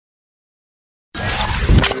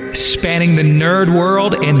Spanning the nerd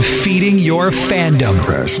world and feeding your fandom.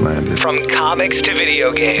 Crash landed. From comics to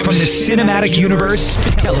video games. From the cinematic universe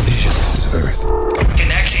to television. This is Earth.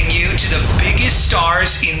 Connecting you to the biggest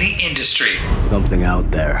stars in the industry. Something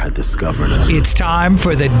out there had discovered us. It's time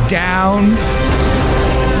for the Down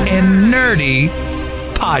and Nerdy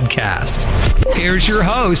podcast. Here's your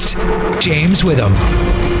host, James Witham.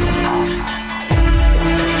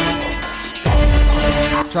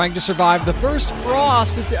 Trying to survive the first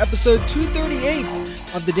frost. It's episode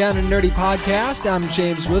 238 of the Down and Nerdy podcast. I'm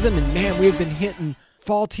James Witham, and man, we've been hitting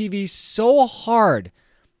fall TV so hard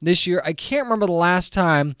this year. I can't remember the last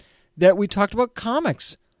time that we talked about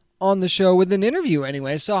comics on the show with an interview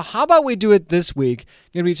anyway. So how about we do it this week?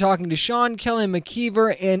 Going to be talking to Sean Kelly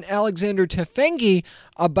McKeever and Alexander Tefengi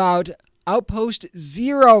about Outpost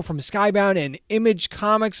Zero from Skybound and Image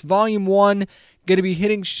Comics Volume 1. Going to be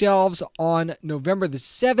hitting shelves on November the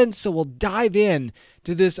 7th, so we'll dive in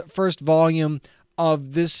to this first volume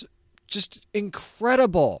of this just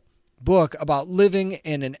incredible book about living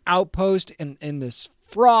in an outpost in this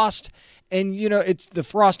frost. And, you know, it's the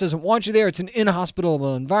frost doesn't want you there. It's an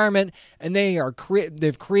inhospitable environment, and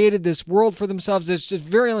they've created this world for themselves that's just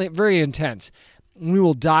very, very intense. We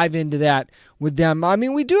will dive into that with them. I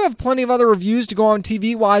mean, we do have plenty of other reviews to go on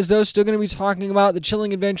TV-wise, though. Still going to be talking about the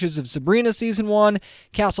chilling adventures of Sabrina Season 1,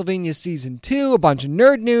 Castlevania Season 2, a bunch of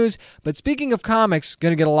nerd news. But speaking of comics,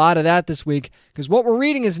 going to get a lot of that this week, because what we're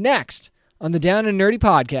reading is next on the Down and Nerdy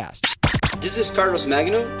podcast. This is Carlos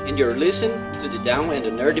Magno, and you're listening to the Down and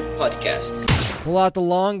the Nerdy podcast. Pull out the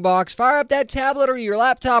long box, fire up that tablet or your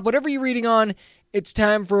laptop, whatever you're reading on. It's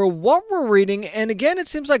time for what we're reading. And again, it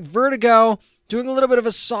seems like Vertigo doing a little bit of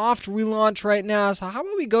a soft relaunch right now. So how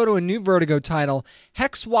about we go to a new Vertigo title,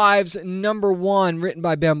 Hex Wives #1, written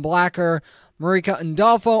by Ben Blacker, Marika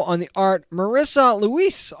Andolfo on the art, Marissa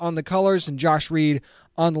Luis on the colors, and Josh Reed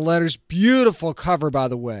on the letters. Beautiful cover, by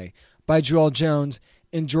the way, by Joel Jones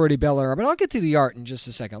and Jordi Belair. But I'll get to the art in just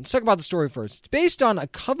a second. Let's talk about the story first. It's based on a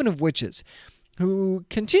coven of witches who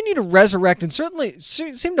continue to resurrect and certainly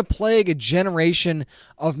seem to plague a generation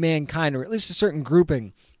of mankind, or at least a certain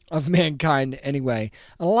grouping of mankind anyway.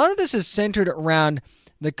 And a lot of this is centered around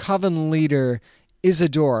the coven leader,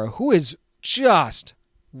 Isadora, who is just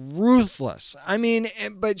ruthless. I mean,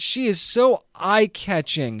 but she is so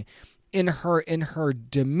eye-catching in her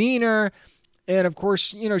demeanor. And of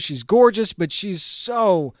course, you know, she's gorgeous, but she's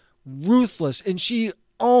so ruthless, and she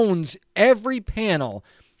owns every panel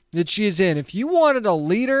that she is in. If you wanted a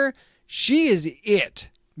leader, she is it,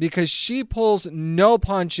 because she pulls no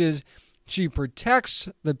punches. She protects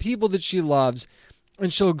the people that she loves,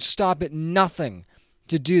 and she'll stop at nothing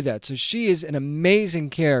to do that. So she is an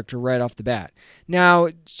amazing character right off the bat. Now,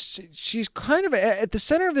 she's kind of at the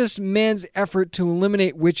center of this man's effort to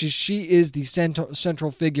eliminate witches. She is the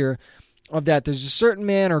central figure of that. There's a certain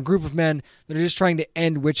man or group of men that are just trying to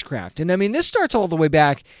end witchcraft. And I mean, this starts all the way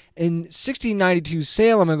back in 1692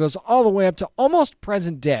 Salem and goes all the way up to almost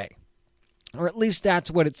present day. Or at least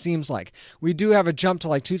that's what it seems like. We do have a jump to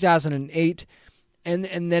like 2008, and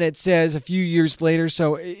then it says a few years later,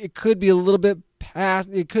 so it could be a little bit past,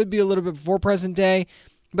 it could be a little bit before present day,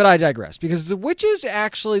 but I digress. Because the witches,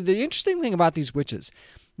 actually, the interesting thing about these witches,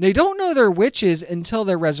 they don't know they're witches until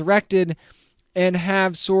they're resurrected and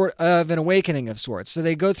have sort of an awakening of sorts. So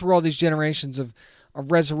they go through all these generations of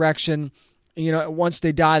resurrection. You know, once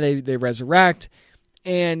they die, they resurrect,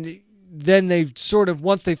 and then they sort of,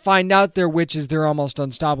 once they find out they're witches, they're almost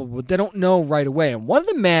unstoppable, but they don't know right away. And one of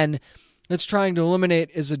the men that's trying to eliminate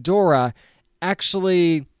Isadora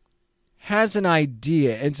actually has an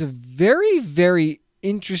idea. It's a very, very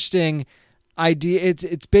interesting idea.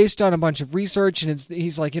 It's based on a bunch of research, and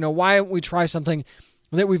he's like, you know, why don't we try something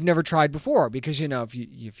that we've never tried before? Because, you know, if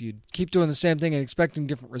you keep doing the same thing and expecting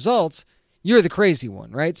different results, you're the crazy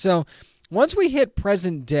one, right? So once we hit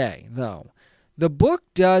present day, though, the book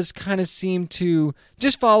does kind of seem to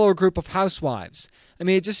just follow a group of housewives. I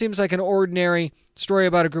mean, it just seems like an ordinary story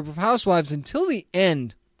about a group of housewives until the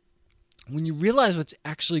end, when you realize what's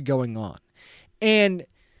actually going on. And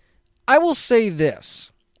I will say this.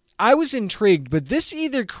 I was intrigued, but this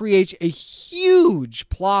either creates a huge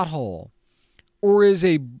plot hole or is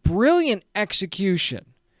a brilliant execution.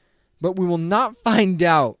 But we will not find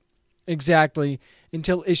out exactly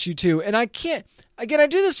until issue 2. And I can't, again, I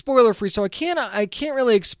do this spoiler free, so I can't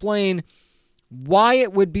really explain why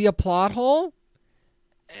it would be a plot hole.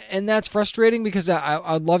 And that's frustrating, because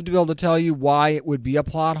I'd love to be able to tell you why it would be a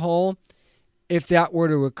plot hole if that were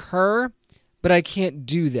to occur, but I can't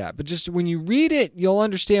do that. But just when you read it, you'll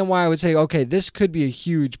understand why I would say, okay, this could be a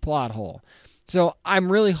huge plot hole. So I'm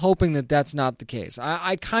really hoping that that's not the case.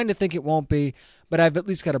 I kind of think it won't be, but I've at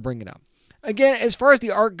least got to bring it up. Again, as far as the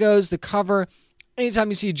art goes, the cover, anytime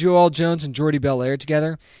you see Joelle Jones and Jordy Belair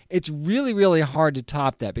together, it's really, really hard to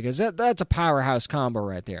top that because that's a powerhouse combo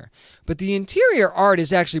right there. But the interior art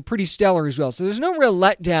is actually pretty stellar as well. So there's no real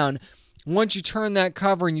letdown once you turn that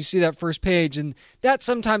cover and you see that first page. And that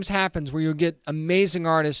sometimes happens where you'll get amazing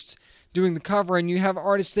artists doing the cover and you have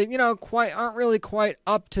artists that, aren't really quite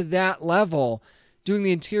up to that level doing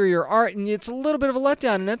the interior art, and it's a little bit of a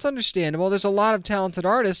letdown, and that's understandable. There's a lot of talented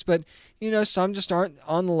artists, but, some just aren't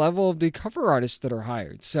on the level of the cover artists that are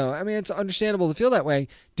hired. So, it's understandable to feel that way.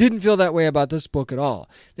 Didn't feel that way about this book at all.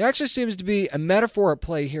 There actually seems to be a metaphor at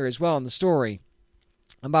play here as well in the story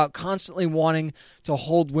about constantly wanting to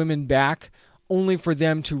hold women back only for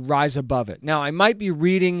them to rise above it. Now, I might be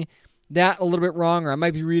reading that a little bit wrong, or I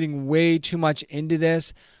might be reading way too much into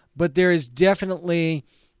this, but there is definitely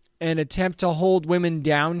an attempt to hold women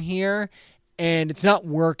down here, and it's not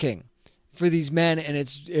working for these men, and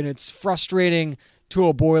it's frustrating to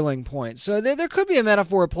a boiling point. So there could be a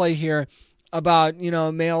metaphor at play here about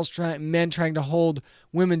men trying to hold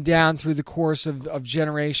women down through the course of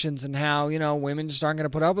generations, and how women just aren't going to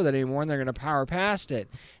put up with it anymore, and they're going to power past it.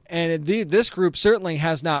 And this group certainly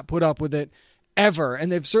has not put up with it ever,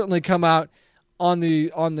 and they've certainly come out on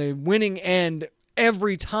the winning end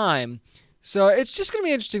every time. So it's just going to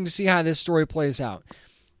be interesting to see how this story plays out.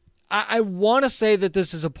 I want to say that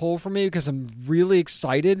this is a pull for me because I'm really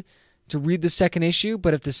excited to read the second issue,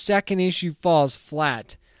 but if the second issue falls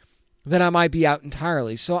flat, then I might be out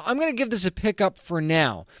entirely. So I'm going to give this a pickup for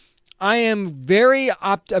now. I am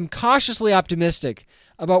I'm cautiously optimistic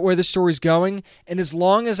about where the story's going, and as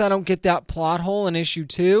long as I don't get that plot hole in issue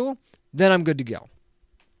 2, then I'm good to go.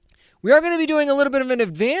 We are going to be doing a little bit of an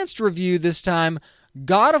advanced review this time.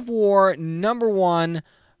 God of War #1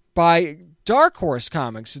 by Dark Horse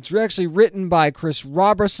Comics. It's actually written by Chris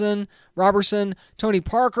Robertson, Tony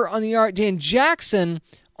Parker on the art, Dan Jackson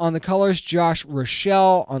on the colors, Josh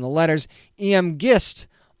Rochelle on the letters, E.M. Gist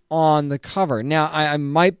on the cover. Now, I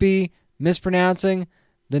might be mispronouncing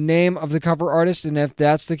the name of the cover artist, and if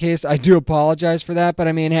that's the case, I do apologize for that. But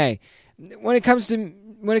hey, when it comes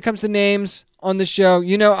to names on the show,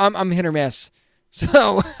 I'm hit or miss.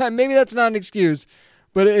 So maybe that's not an excuse,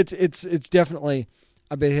 but it's definitely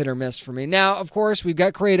a bit hit or miss for me. Now, of course, we've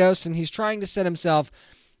got Kratos, and he's trying to set himself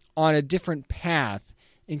on a different path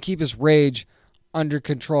and keep his rage under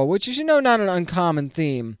control, which is, not an uncommon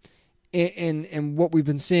theme in what we've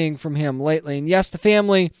been seeing from him lately. And yes, the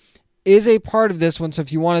family is a part of this one. So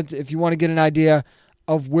if you want to get an idea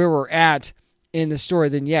of where we're at in the story,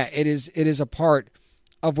 then yeah, it is a part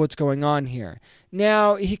of what's going on here.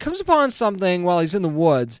 Now, he comes upon something while he's in the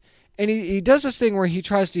woods, and he does this thing where he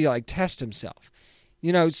tries to test himself.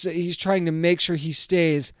 So he's trying to make sure he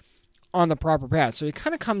stays on the proper path. So he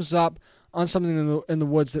kind of comes up on something in the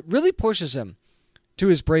woods that really pushes him to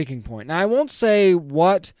his breaking point. Now, I won't say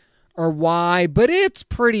what or why, but it's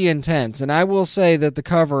pretty intense. And I will say that the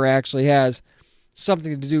cover actually has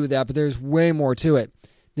something to do with that, but there's way more to it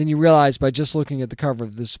than you realize by just looking at the cover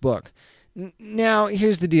of this book. Now,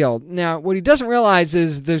 here's the deal. Now, what he doesn't realize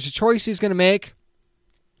is there's a choice he's going to make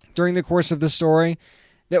during the course of the story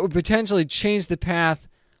that would potentially change the path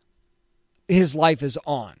his life is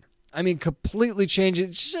on. Completely change it.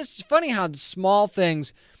 It's just funny how the small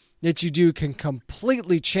things that you do can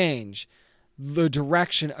completely change the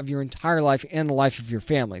direction of your entire life and the life of your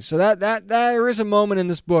family. So that there is a moment in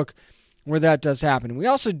this book where that does happen. We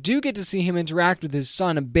also do get to see him interact with his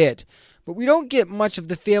son a bit, but we don't get much of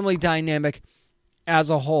the family dynamic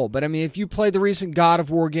as a whole. But if you play the recent God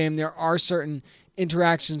of War game, there are certain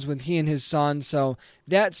interactions with he and his son, so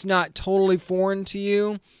that's not totally foreign to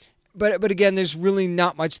you. But again, there's really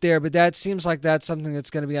not much there, but that seems like that's something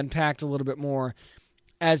that's going to be unpacked a little bit more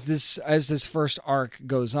as this first arc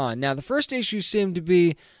goes on. Now, the first issue seemed to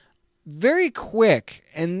be very quick,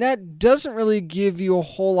 and that doesn't really give you a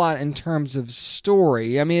whole lot in terms of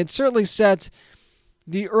story. It certainly sets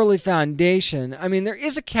the early foundation. There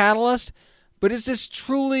is a catalyst, but is this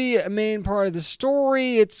truly a main part of the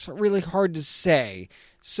story? It's really hard to say.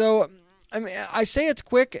 So, I say it's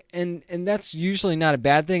quick, and that's usually not a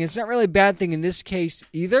bad thing. It's not really a bad thing in this case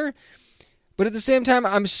either. But at the same time,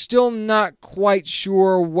 I'm still not quite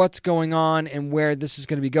sure what's going on and where this is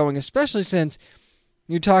going to be going, especially since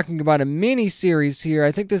you're talking about a mini-series here.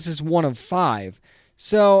 I think this is 1 of 5.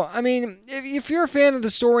 So, if you're a fan of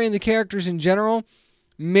the story and the characters in general,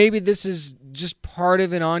 maybe this is just part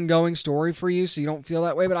of an ongoing story for you, so you don't feel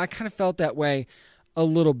that way. But I kind of felt that way a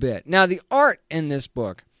little bit. Now, the art in this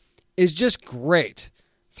book is just great.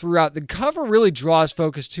 throughout. The cover really draws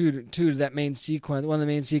focus to that main sequence, one of the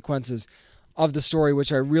main sequences of the story,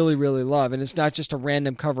 which I really, really love. And it's not just a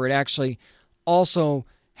random cover. It actually also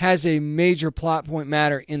has a major plot point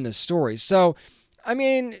matter in the story. So, I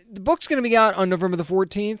mean, the book's going to be out on November the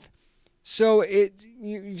 14th. So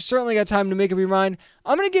you've certainly got time to make up your mind.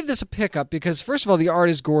 I'm going to give this a pickup because, first of all, the art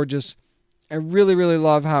is gorgeous. I really, really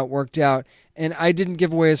love how it worked out. And I didn't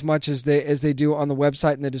give away as much as they do on the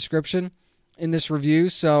website in the description in this review.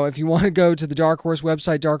 So if you want to go to the Dark Horse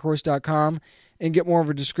website, darkhorse.com, and get more of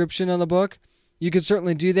a description on the book, you could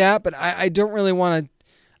certainly do that. But I don't really want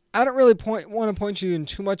to point you in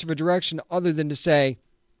too much of a direction other than to say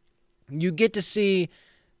you get to see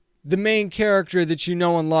the main character that you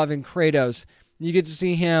know and love in Kratos. You get to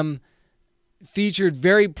see him featured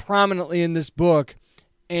very prominently in this book,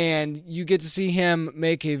 and you get to see him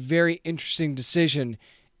make a very interesting decision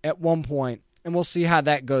at one point, and we'll see how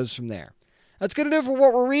that goes from there. That's going to do it for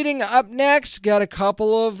what we're reading. Up next, got a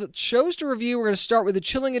couple of shows to review. We're going to start with The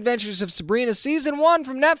Chilling Adventures of Sabrina Season 1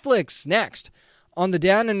 from Netflix, next on the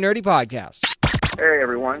Down and Nerdy Podcast. Hey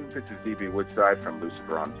everyone, this is DB Woodside from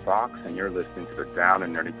Lucifer on Fox, and you're listening to the Down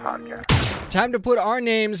and Nerdy Podcast. Time to put our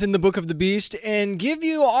names in the Book of the Beast and give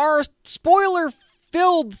you our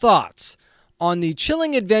spoiler-filled thoughts on The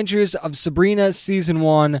Chilling Adventures of Sabrina Season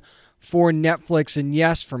 1 for Netflix. And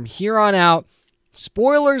yes, from here on out,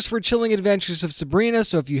 spoilers for Chilling Adventures of Sabrina,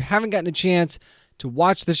 so if you haven't gotten a chance to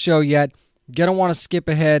watch the show yet, you're going to want to skip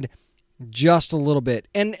ahead just a little bit.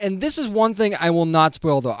 And this is one thing I will not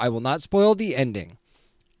spoil, though. I will not spoil the ending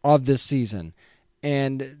of this season.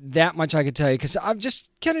 And that much I can tell you, because I've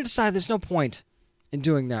just kind of decided there's no point in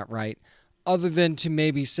doing that, right? Other than to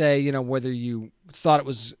maybe say, you know, whether you thought it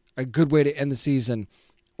was a good way to end the season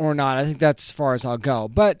or not. I think that's as far as I'll go.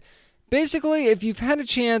 But basically, if you've had a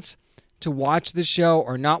chance to watch the show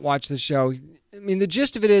or not watch the show, I mean, the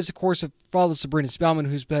gist of it is, of course, it follows Sabrina Spellman,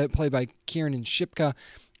 who's played by Kiernan Shipka.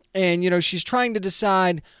 And, you know, she's trying to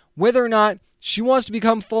decide whether or not she wants to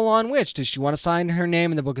become full-on witch. Does she want to sign her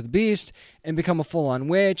name in the Book of the Beast and become a full-on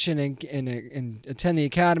witch and attend the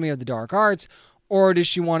Academy of the Dark Arts? Or does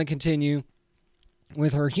she want to continue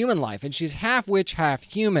with her human life? And she's half witch, half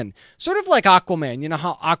human. Sort of like Aquaman. You know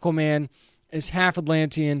how Aquaman is half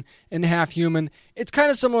Atlantean and half human? It's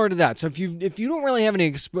kind of similar to that. So if you don't really have any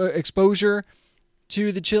exposure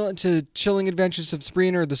to the Chilling Adventures of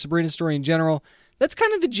Sabrina or the Sabrina story in general, that's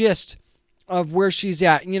kind of the gist of where she's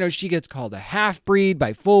at. You know, she gets called a half-breed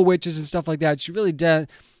by full witches and stuff like that. She really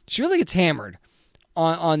gets hammered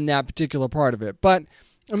on that particular part of it. But,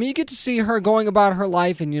 I mean, you get to see her going about her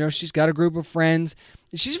life, and, you know, she's got a group of friends.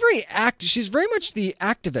 She's very active. She's very much the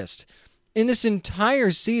activist in this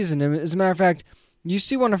entire season. And as a matter of fact, you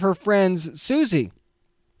see one of her friends, Susie,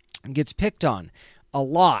 gets picked on a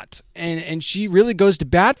lot. And she really goes to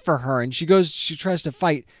bat for her, and she tries to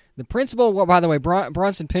fight the principal. Well, by the way,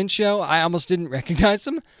 Bronson Pinchot, I almost didn't recognize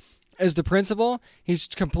him as the principal. He's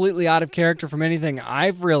completely out of character from anything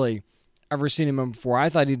I've really ever seen him in before. I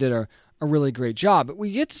thought he did a really great job. But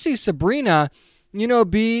we get to see Sabrina, you know,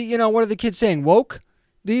 what are the kids saying, woke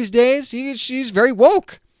these days? She's very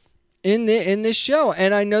woke in this show.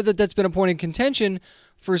 And I know that that's been a point of contention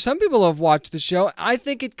for some people who have watched the show. I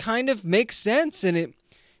think it kind of makes sense, and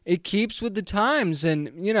it keeps with the times.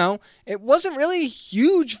 And, you know, it wasn't really a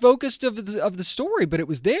huge focus of the story, but it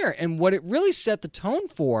was there. And what it really set the tone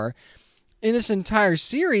for in this entire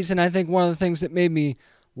series, and I think one of the things that made me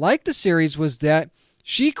like the series, was that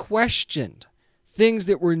she questioned things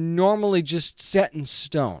that were normally just set in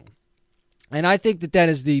stone. And I think that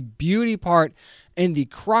is the beauty part and the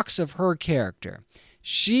crux of her character.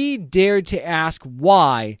 She dared to ask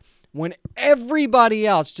why when everybody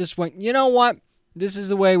else just went, you know what? This is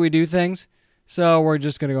the way we do things, so we're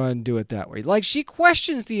just going to go ahead and do it that way. Like, she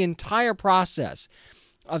questions the entire process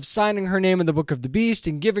of signing her name in the Book of the Beast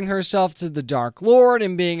and giving herself to the Dark Lord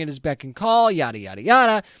and being at his beck and call, yada, yada,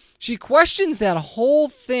 yada. She questions that whole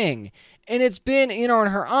thing. And it's been, you know,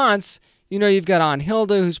 and her aunts, you know, you've got Aunt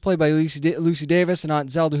Hilda, who's played by Lucy Davis, and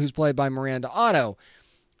Aunt Zelda, who's played by Miranda Otto.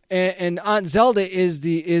 And Aunt Zelda is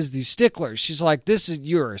the stickler. She's like,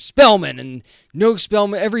 you're a Spellman, and no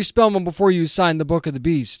Spellman, every Spellman before you signed the Book of the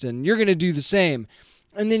Beast, and you're going to do the same.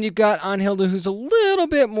 And then you've got Aunt Hilda, who's a little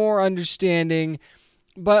bit more understanding,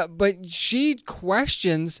 but she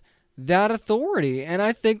questions that authority. And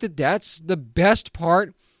I think that that's the best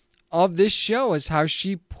part of this show, is how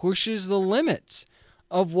she pushes the limits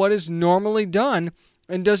of what is normally done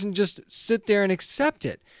and doesn't just sit there and accept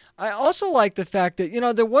it. I also like the fact that, you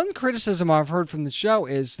know, the one criticism I've heard from the show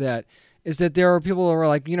is that there are people who are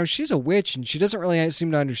like, you know, she's a witch and she doesn't really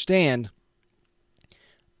seem to understand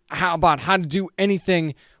how to do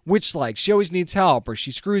anything witch-like. She always needs help, or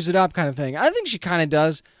she screws it up kind of thing. I think she kind of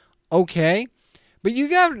does okay. But you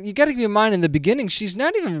got to keep in mind, in the beginning, she's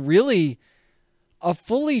not even really a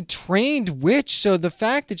fully trained witch, so the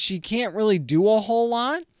fact that she can't really do a whole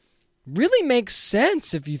lot really makes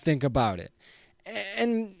sense if you think about it.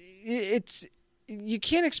 And you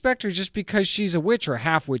can't expect her, just because she's a witch, or a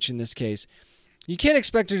half witch in this case, you can't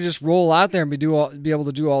expect her to just roll out there and be able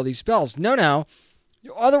to do all these spells. No.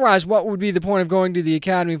 Otherwise, what would be the point of going to the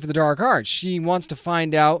Academy for the Dark Arts? She wants to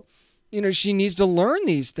find out, she needs to learn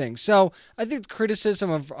these things. So I think the criticism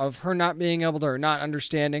of her not being able to, or not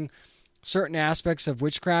understanding certain aspects of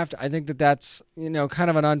witchcraft, I think that's, kind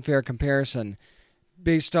of an unfair comparison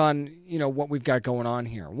based on, what we've got going on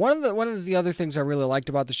here. One of the other things I really liked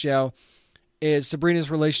about the show is Sabrina's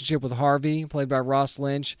relationship with Harvey, played by Ross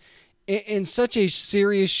Lynch. In such a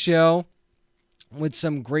serious show with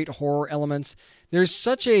some great horror elements, there's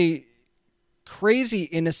such a crazy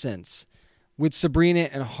innocence with Sabrina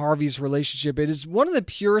and Harvey's relationship. It is one of the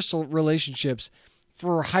purest relationships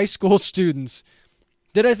for high school students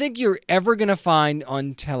that I think you're ever going to find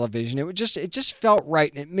on television. It just felt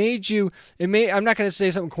right. And I'm not going to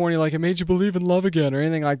say something corny like it made you believe in love again or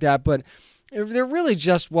anything like that, but there really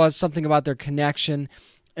just was something about their connection.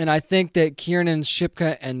 And I think that Kiernan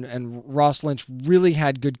Shipka and Ross Lynch really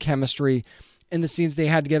had good chemistry in the scenes they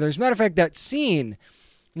had together. As a matter of fact, that scene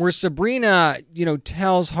where Sabrina,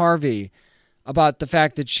 tells Harvey about the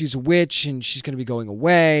fact that she's a witch and she's going to be going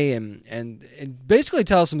away, and basically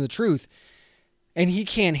tells him the truth, and he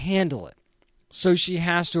can't handle it. So she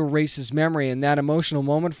has to erase his memory, and that emotional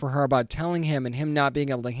moment for her about telling him and him not being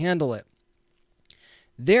able to handle it.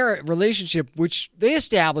 Their relationship, which they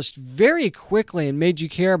established very quickly and made you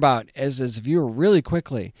care about as a viewer really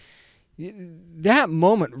quickly, that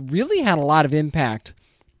moment really had a lot of impact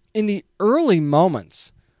in the early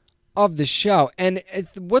moments of the show. And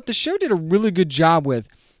what the show did a really good job with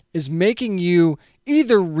is making you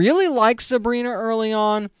either really like Sabrina early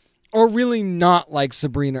on or really not like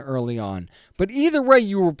Sabrina early on. But either way,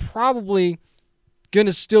 you were probably going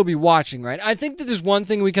to still be watching, right? I think that there's one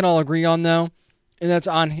thing we can all agree on, though, and that's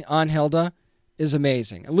Hilda is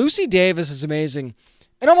amazing. Lucy Davis is amazing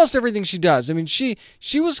in almost everything she does. I mean, she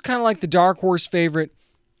was kind of like the dark horse favorite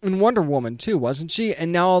in Wonder Woman, too, wasn't she?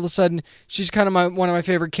 And now all of a sudden, she's kind of one of my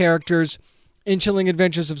favorite characters in Chilling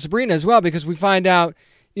Adventures of Sabrina as well, because we find out,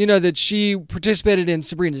 that she participated in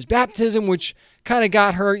Sabrina's baptism, which kind of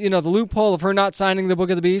got her, the loophole of her not signing the Book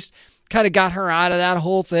of the Beast, kind of got her out of that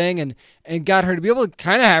whole thing and got her to be able to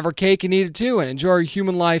kind of have her cake and eat it too and enjoy her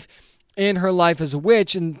human life and her life as a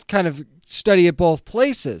witch and kind of study at both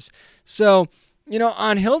places. So,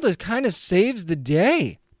 Hilda kind of saves the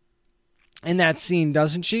day in that scene,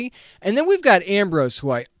 doesn't she? And then we've got Ambrose,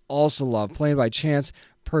 who I also love, played by Chance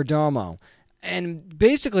Perdomo, and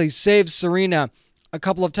basically saves Serena a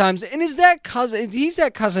couple of times. And he's that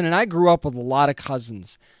cousin, and I grew up with a lot of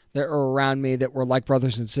cousins that were around me that were like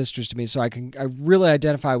brothers and sisters to me, so I really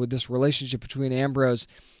identify with this relationship between Ambrose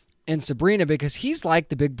and Sabrina, because he's like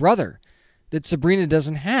the big brother that Sabrina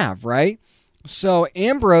doesn't have, right? So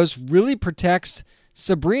Ambrose really protects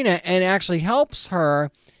Sabrina and actually helps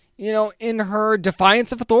her, in her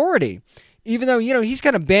defiance of authority. Even though, he's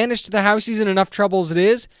kind of banished to the house, he's in enough trouble as it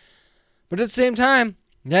is. But at the same time,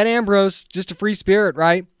 that Ambrose, just a free spirit,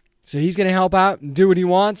 right? So he's going to help out and do what he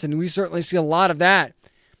wants, and we certainly see a lot of that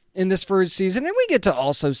in this first season. And we get to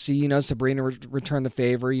also see, Sabrina return the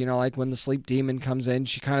favor, like when the sleep demon comes in,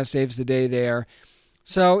 she kind of saves the day there.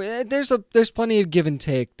 So there's plenty of give and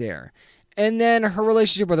take there. And then her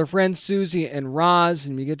relationship with her friends Susie and Roz,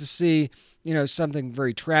 and we get to see, something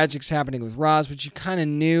very tragic's happening with Roz, which you kind of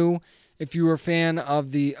knew if you were a fan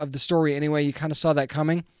of the story anyway. You kind of saw that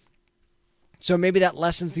coming. So maybe that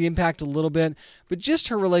lessens the impact a little bit. But just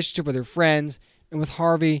her relationship with her friends and with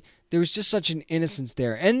Harvey, there was just such an innocence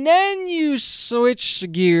there. And then you switch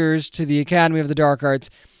gears to the Academy of the Dark Arts,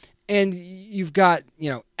 and you've got,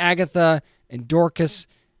 Agatha and Dorcas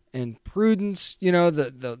and Prudence,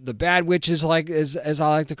 the bad witches, like as I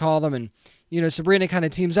like to call them. And, Sabrina kind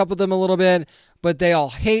of teams up with them a little bit, but they all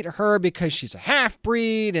hate her because she's a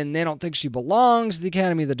half-breed, and they don't think she belongs to the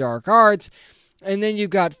Academy of the Dark Arts. And then you've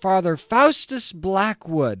got Father Faustus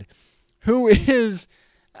Blackwood, who is,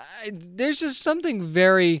 there's just something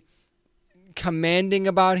very commanding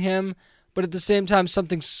about him, but at the same time,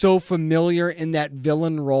 something so familiar in that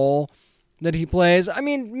villain role that he plays. I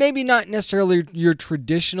mean, maybe not necessarily your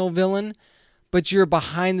traditional villain, but your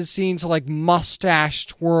behind-the-scenes, like,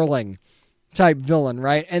 mustache-twirling type villain,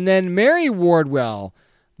 right? And then Mary Wardwell,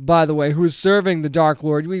 by the way, who is serving the Dark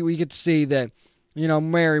Lord, we get to see that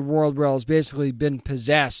Mary Wardwell has basically been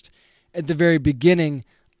possessed at the very beginning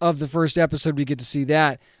of the first episode. We get to see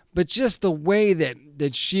that. But just the way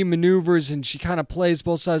that she maneuvers and she kind of plays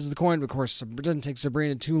both sides of the coin. Of course, it doesn't take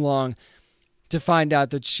Sabrina too long to find out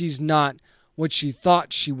that she's not what she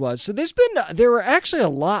thought she was. So there were actually a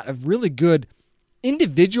lot of really good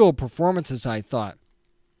individual performances, I thought,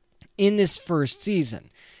 in this first season.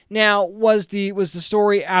 Now, was the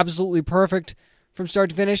story absolutely perfect from start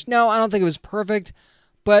to finish? No, I don't think it was perfect,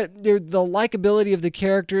 but the likability of the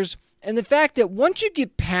characters and the fact that once you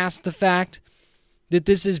get past the fact that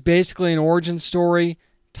this is basically an origin story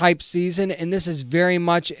type season, and this is very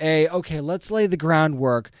much let's lay the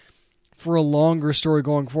groundwork for a longer story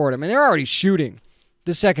going forward. I mean, they're already shooting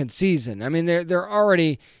the second season. I mean, they're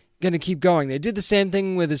already going to keep going. They did the same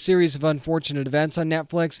thing with a series of unfortunate events on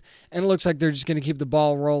Netflix, and it looks like they're just going to keep the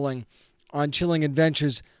ball rolling on Chilling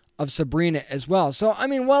Adventures of Sabrina as well. So, I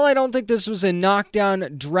mean, while I don't think this was a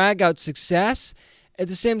knockdown, drag-out success, at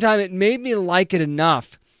the same time, it made me like it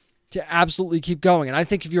enough to absolutely keep going. And I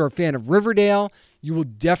think if you're a fan of Riverdale, you will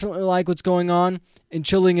definitely like what's going on in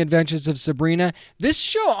Chilling Adventures of Sabrina. This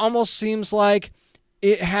show almost seems like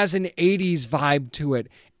it has an 80s vibe to it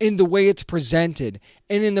in the way it's presented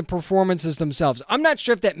and in the performances themselves. I'm not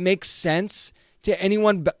sure if that makes sense to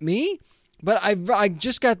anyone but me, but I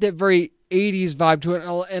just got that very 80s vibe to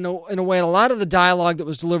it in a way. A lot of the dialogue that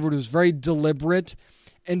was delivered was very deliberate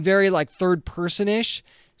and very like third person-ish.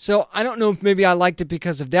 So I don't know if maybe I liked it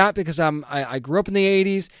because of that, because I grew up in the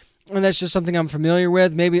 80s, and that's just something I'm familiar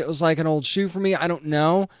with. Maybe it was like an old shoe for me. I don't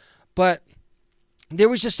know. But there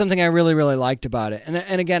was just something I really, really liked about it.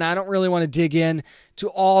 And again, I don't really want to dig in to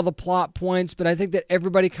all the plot points, but I think that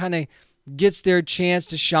everybody kind of gets their chance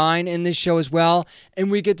to shine in this show as well.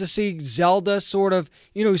 And we get to see Zelda sort of,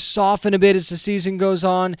 soften a bit as the season goes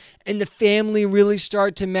on, and the family really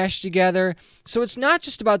start to mesh together. So it's not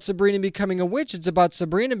just about Sabrina becoming a witch, it's about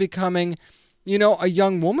Sabrina becoming, a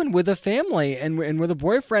young woman with a family and with a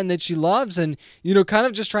boyfriend that she loves, and, kind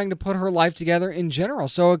of just trying to put her life together in general.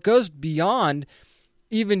 So it goes beyond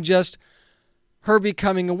even just her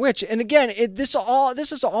becoming a witch. And again, this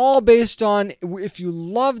is all based on, if you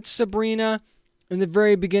loved Sabrina in the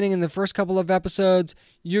very beginning, in the first couple of episodes,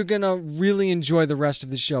 you're going to really enjoy the rest of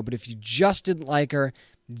the show. But if you just didn't like her,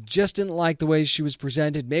 just didn't like the way she was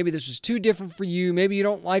presented, maybe this was too different for you, maybe you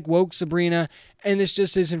don't like woke Sabrina, and this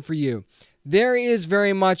just isn't for you, there is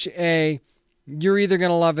very much you're either going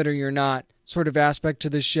to love it or you're not sort of aspect to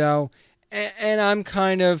this show. And I'm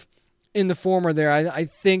kind of in the former there. I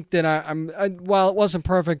think that while it wasn't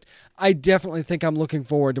perfect, I definitely think I'm looking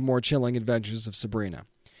forward to more Chilling Adventures of Sabrina.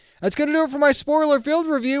 That's going to do it for my spoiler-filled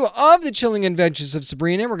review of the Chilling Adventures of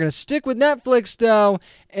Sabrina. We're going to stick with Netflix, though,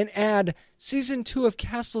 and add Season 2 of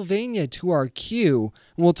Castlevania to our queue.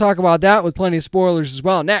 And we'll talk about that with plenty of spoilers as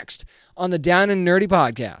well next on the Down and Nerdy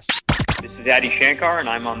Podcast. This is Adi Shankar, and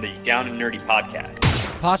I'm on the Down and Nerdy Podcast.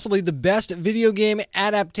 Possibly the best video game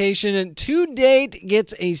adaptation to date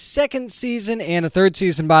gets a second season and a third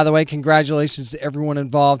season, by the way. Congratulations to everyone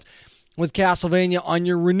involved with Castlevania on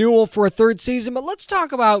your renewal for a third season. But let's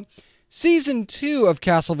talk about Season 2 of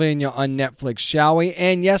Castlevania on Netflix, shall we?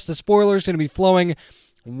 And yes, the spoiler is going to be flowing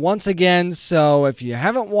once again. So if you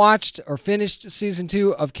haven't watched or finished Season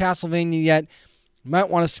 2 of Castlevania yet, you might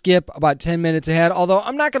want to skip about 10 minutes ahead. Although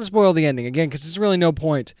I'm not going to spoil the ending, again, because there's really no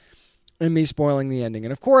point in me spoiling the ending.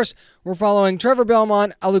 And of course, we're following Trevor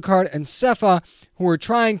Belmont, Alucard, and Sepha, who are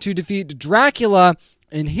trying to defeat Dracula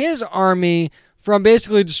and his army from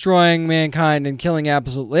basically destroying mankind and killing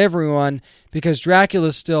absolutely everyone, because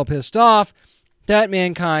Dracula's still pissed off that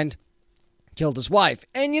mankind killed his wife.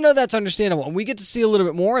 And that's understandable. And we get to see a little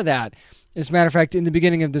bit more of that, as a matter of fact, in the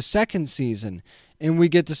beginning of the second season. And we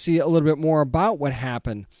get to see a little bit more about what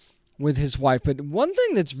happened with his wife. But one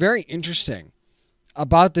thing that's very interesting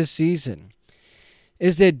about this season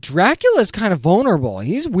is that Dracula is kind of vulnerable.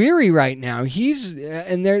 He's weary right now.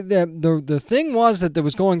 The thing was that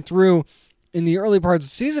was going through in the early parts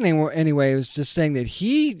of the season anyway, it was just saying that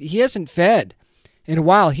he hasn't fed in a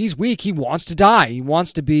while. He's weak. He wants to die. He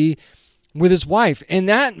wants to be with his wife. And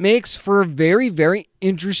that makes for a very, very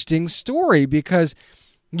interesting story, because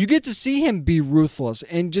you get to see him be ruthless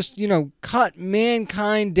and just, cut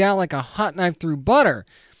mankind down like a hot knife through butter.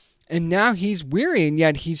 And now he's weary, and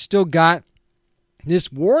yet he's still got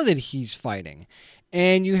this war that he's fighting.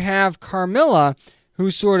 And you have Carmilla,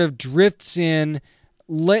 who sort of drifts in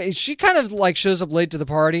late. She kind of like shows up late to the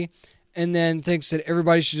party and then thinks that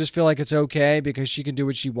everybody should just feel like it's okay because she can do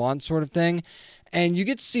what she wants, sort of thing. And you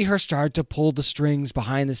get to see her start to pull the strings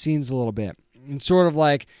behind the scenes a little bit, and sort of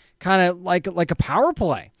like kind of like a power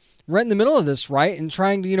play right in the middle of this, right? And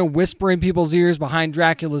trying to, whisper in people's ears behind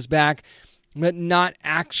Dracula's back, but not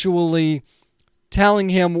actually telling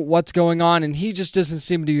him what's going on. And he just doesn't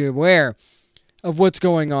seem to be aware of what's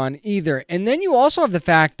going on either. And then you also have the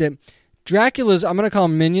fact that Dracula's, I'm going to call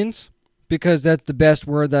them minions, because that's the best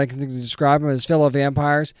word that I can think to describe them, his fellow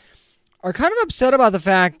vampires, are kind of upset about the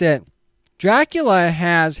fact that Dracula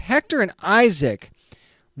has Hector and Isaac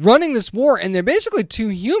running this war, and they're basically two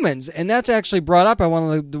humans, and that's actually brought up by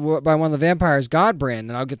one of the vampires, Godbrand,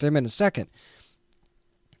 and I'll get to him in a second.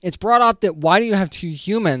 It's brought up that why do you have two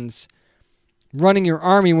humans running your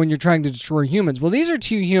army when you're trying to destroy humans? Well, these are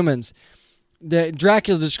two humans that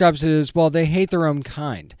Dracula describes it as, well, they hate their own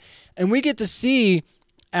kind. And we get to see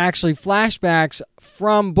actually flashbacks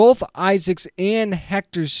from both Isaac's and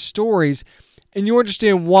Hector's stories, and you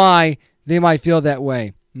understand why they might feel that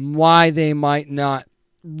way, why they might not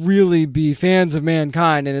really be fans of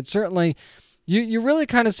mankind. And it's certainly, you really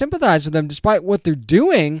kind of sympathize with them despite what they're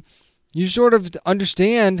doing. You sort of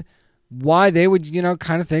understand why they would,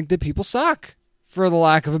 kind of think that people suck, for the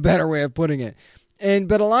lack of a better way of putting it.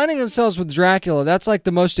 But aligning themselves with Dracula, that's like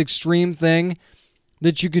the most extreme thing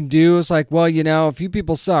that you can do. It's like, well, a few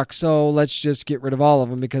people suck, so let's just get rid of all of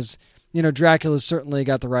them because, Dracula's certainly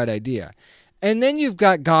got the right idea. And then you've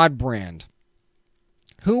got Godbrand,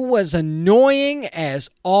 who was annoying as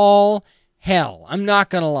all hell. I'm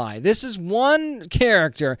not going to lie. This is one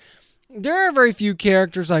character. There are very few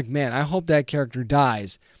characters like, man, I hope that character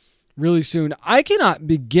dies really soon. I cannot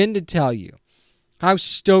begin to tell you how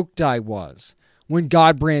stoked I was when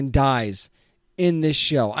Godbrand dies in this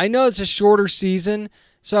show. I know it's a shorter season,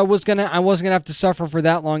 so I wasn't gonna have to suffer for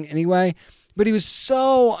that long anyway. But he was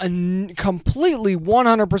so completely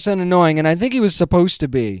 100% annoying, and I think he was supposed to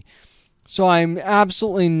be. So I'm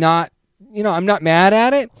absolutely not, I'm not mad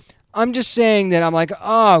at it. I'm just saying that I'm like,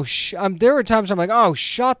 there were times I'm like, oh,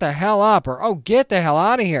 shut the hell up, or oh, get the hell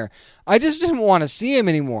out of here. I just didn't want to see him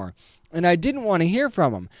anymore, and I didn't want to hear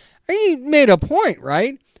from him. He made a point,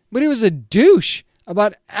 right? But he was a douche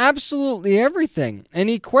about absolutely everything, and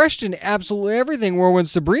he questioned absolutely everything, where when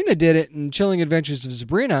Sabrina did it in Chilling Adventures of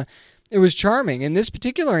Sabrina, it was charming. In this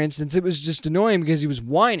particular instance, it was just annoying because he was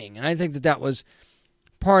whining, and I think that was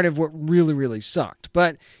part of what really, really sucked.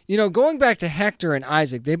 But, going back to Hector and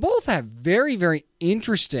Isaac, they both have very, very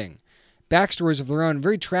interesting backstories of their own,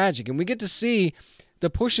 very tragic, and we get to see the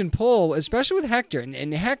push and pull, especially with Hector.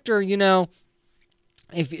 And Hector,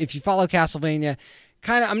 if you follow Castlevania,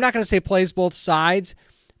 kind of, I'm not going to say plays both sides,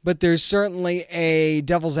 but there's certainly a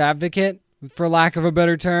devil's advocate, for lack of a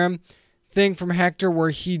better term, thing from Hector where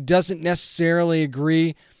he doesn't necessarily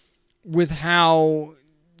agree with how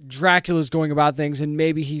Dracula's going about things, and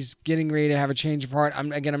maybe he's getting ready to have a change of heart. I'm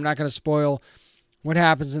not going to spoil what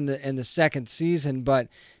happens in the second season, but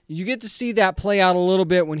you get to see that play out a little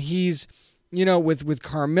bit when he's, with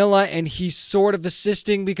Carmilla, and he's sort of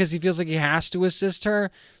assisting because he feels like he has to assist her,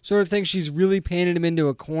 sort of thing. She's really painted him into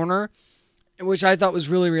a corner, which I thought was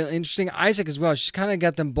really, really interesting. Isaac as well. She's kind of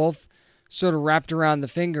got them both sort of wrapped around the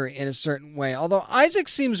finger in a certain way. Although Isaac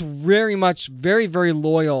seems very much, very, very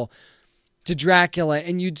loyal to Dracula,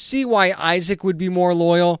 and you'd see why Isaac would be more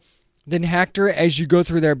loyal than Hector as you go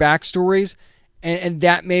through their backstories, and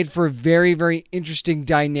that made for a very, very interesting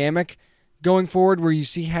dynamic going forward, where you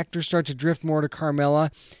see Hector start to drift more to Carmilla,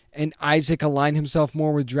 and Isaac align himself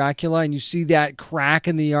more with Dracula, and you see that crack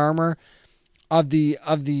in the armor of the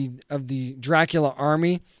Dracula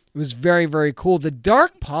army. It was very, very cool. The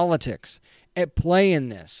dark politics at play in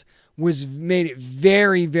this made it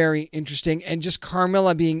very, very interesting, and just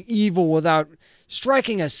Carmilla being evil without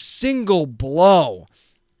striking a single blow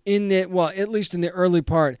at least in the early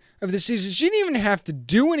part of the season. She didn't even have to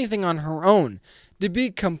do anything on her own to be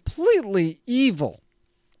completely evil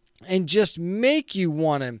and just make you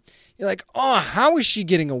want to, you're like, oh, how is she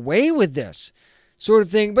getting away with this sort of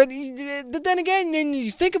thing? But then again, then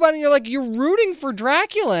you think about it, and you're like, you're rooting for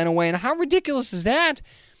Dracula in a way, and how ridiculous is that?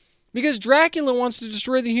 Because Dracula wants to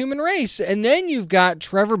destroy the human race. And then you've got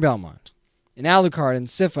Trevor Belmont and Alucard and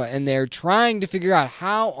Sypha, and they're trying to figure out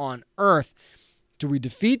how on earth do we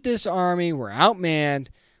defeat this army? We're outmanned.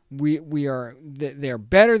 They're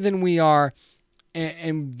better than we are,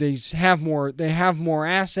 and they have more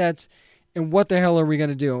assets. And what the hell are we going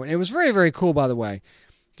to do? And it was very, very cool, by the way,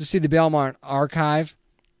 to see the Belmont archive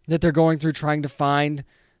that they're going through, trying to find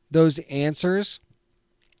those answers.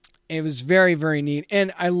 It was very, very neat.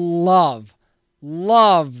 And I love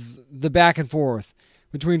the back and forth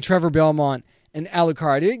between Trevor Belmont and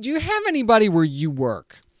Alucard. Do you have anybody where you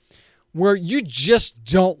work where you just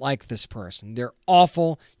don't like this person? They're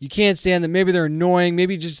awful. You can't stand them. Maybe they're annoying.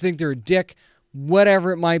 Maybe you just think they're a dick.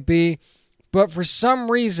 Whatever it might be. but for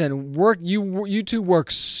some reason, you two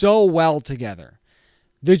work so well together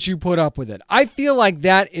that you put up with it. I feel like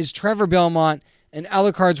that is Trevor Belmont and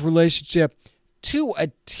Alucard's relationship to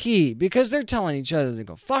a T, because they're telling each other to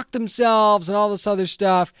go fuck themselves and all this other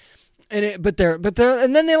stuff, but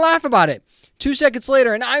then they laugh about it 2 seconds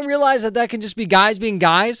later, and I realize that can just be guys being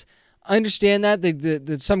guys. I understand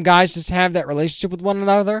that some guys just have that relationship with one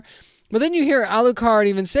another, but then you hear Alucard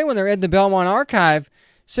even say when they're in the Belmont archive,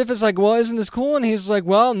 Sif is like, well, isn't this cool? And he's like,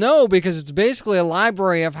 well, no, because it's basically a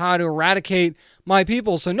library of how to eradicate my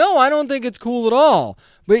people. So no, I don't think it's cool at all.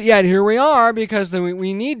 But yet here we are because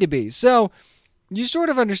we need to be. So you sort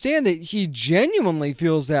of understand that he genuinely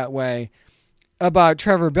feels that way about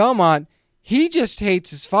Trevor Belmont. He just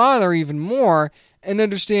hates his father even more and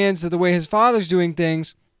understands that the way his father's doing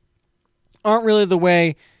things aren't really the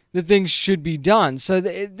way that things should be done. So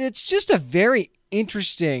it's just a very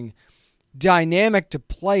interesting dynamic to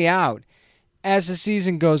play out as the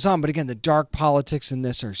season goes on. But again, the dark politics in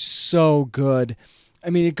this are so good. I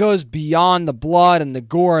mean, it goes beyond the blood and the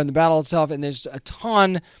gore and the battle itself, and there's a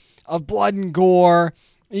ton of blood and gore.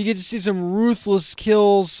 You get to see some ruthless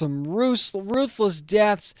kills, some ruthless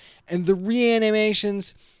deaths, and the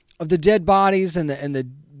reanimations of the dead bodies and the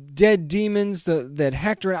dead demons that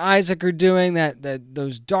Hector and Isaac are doing, that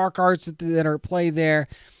those dark arts that are at play there,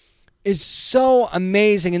 is so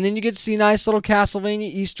amazing. And then you get to see nice little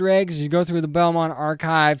Castlevania Easter eggs as you go through the Belmont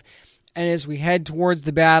archive and as we head towards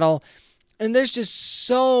the battle. And there's just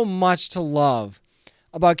so much to love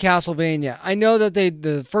about Castlevania. I know that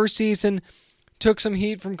the first season took some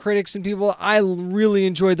heat from critics and people. I really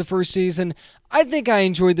enjoyed the first season. I think I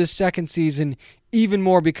enjoyed this second season even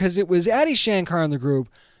more because it was Adi Shankar in the group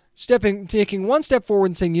taking one step forward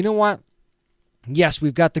and saying, you know what? Yes,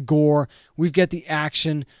 we've got the gore, we've got the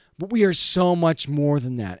action, but we are so much more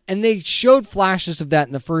than that. And they showed flashes of that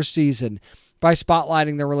in the first season by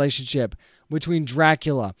spotlighting the relationship between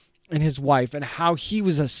Dracula and his wife and how he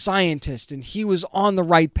was a scientist and he was on the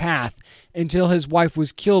right path until his wife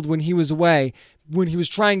was killed when he was away, when he was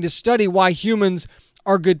trying to study why humans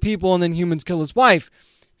are good people and then humans kill his wife,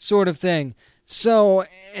 sort of thing. So,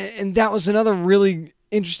 and that was another really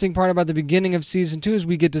interesting part about the beginning of season 2 is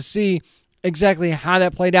we get to see exactly how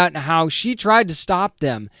that played out and how she tried to stop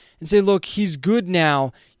them and say, look, he's good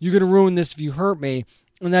now. You're going to ruin this if you hurt me.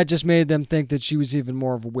 And that just made them think that she was even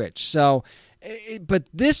more of a witch. So, but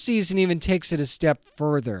this season even takes it a step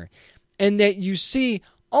further. And that you see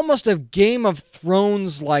almost a Game of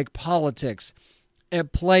Thrones-like politics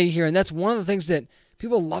at play here. And that's one of the things that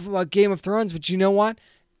people love about Game of Thrones. But you know what?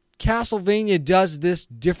 Castlevania does this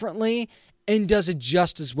differently and does it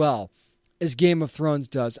just as well as Game of Thrones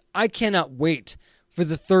does. I cannot wait for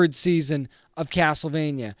the third season of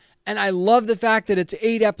Castlevania. And I love the fact that it's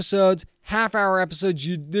 8 episodes, half-hour episodes.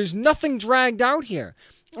 There's nothing dragged out here.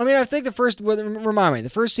 I mean, I think the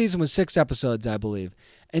first season was 6 episodes, I believe.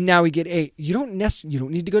 And now we get 8. You don't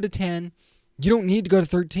need to go to 10. You don't need to go to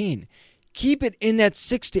 13. Keep it in that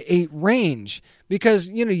 6 to 8 range because,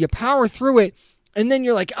 you power through it and then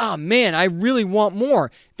you're like, oh man, I really want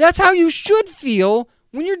more. That's how you should feel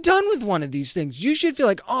when you're done with one of these things. You should feel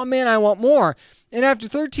like, oh man, I want more. And after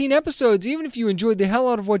 13 episodes, even if you enjoyed the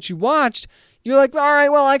hell out of what you watched, you're like, all right,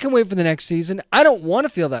 well, I can wait for the next season. I don't want to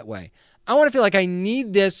feel that way. I want to feel like I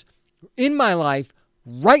need this in my life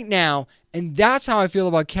right now. And that's how I feel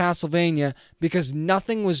about Castlevania because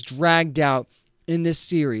nothing was dragged out in this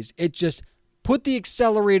series. It just put the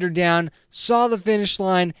accelerator down, saw the finish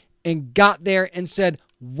line, and got there and said,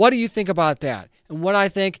 what do you think about that? And what I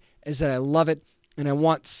think is that I love it, and I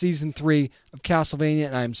want season 3 of Castlevania,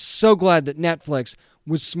 and I'm so glad that Netflix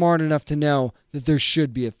was smart enough to know that there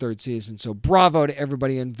should be a third season. So bravo to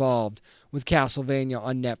everybody involved with Castlevania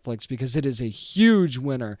on Netflix because it is a huge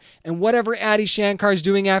winner. And whatever Adi Shankar is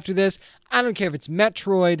doing after this, I don't care if it's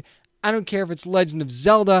Metroid, I don't care if it's Legend of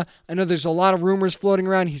Zelda. I know there's a lot of rumors floating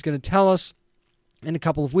around. He's going to tell us in a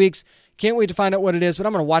couple of weeks. Can't wait to find out what it is, but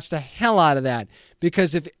I'm going to watch the hell out of that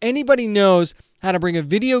because if anybody knows how to bring a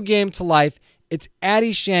video game to life, it's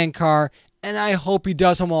Adi Shankar, and I hope he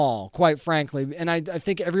does them all, quite frankly. And I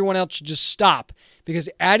think everyone else should just stop because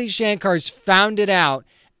Adi Shankar's found it out,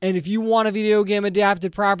 and if you want a video game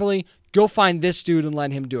adapted properly, go find this dude and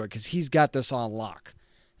let him do it because he's got this on lock.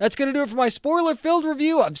 That's going to do it for my spoiler-filled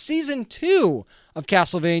review of Season 2 of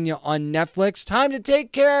Castlevania on Netflix. Time to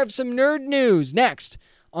take care of some nerd news next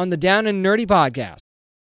on the Down and Nerdy Podcast.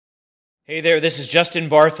 Hey there, this is Justin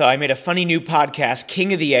Bartha. I made a funny new podcast,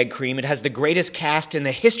 King of the Egg Cream. It has the greatest cast in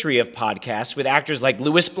the history of podcasts with actors like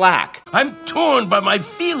Louis Black. I'm torn by my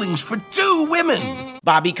feelings for 2 women.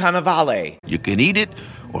 Bobby Cannavale. You can eat it,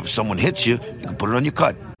 or if someone hits you, you can put it on your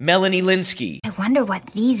cut. Melanie Linsky, I wonder what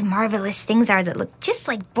these marvelous things are that look just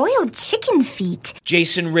like boiled chicken feet.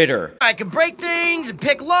 Jason Ritter, I can break things and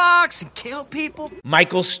pick locks and kill people.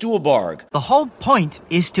 Michael Stuhlbarg, The whole point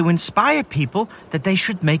is to inspire people that they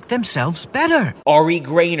should make themselves better. Ari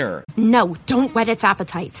Grainer, No, don't whet its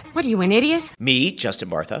appetite. What are you, an idiot? me, Justin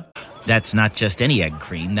Bartha, That's not just any egg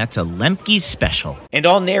cream, that's a Lemke's special. and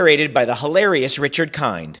all narrated by the hilarious Richard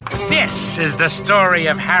Kind. This is the story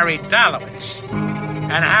of Harry Dalowitz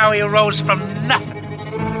and how he rose from nothing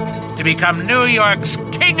to become New York's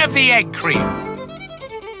King of the Egg Cream.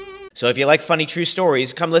 So if you like funny true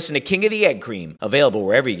stories, come listen to King of the Egg Cream, available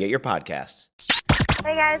wherever you get your podcasts.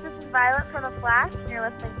 Hey guys, this is Violet from The Flash, and you're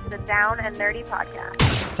listening to the Down and Nerdy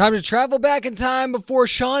Podcast. Time to travel back in time before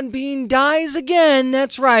Sean Bean dies again.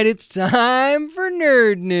 That's right, it's time for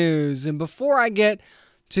Nerd News. And before I get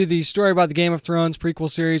to the story about the Game of Thrones prequel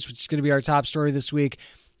series, which is going to be our top story this week,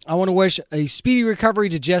 I want to wish a speedy recovery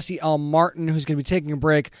to Jesse L. Martin, who's going to be taking a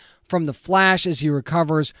break from The Flash as he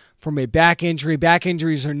recovers from a back injury. Back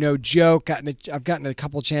injuries are no joke. I've gotten a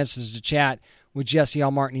couple chances to chat with Jesse L.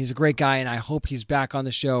 Martin. He's a great guy, and I hope he's back on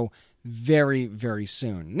the show very, very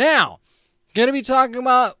soon. Now, going to be talking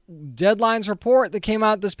about Deadline's report that came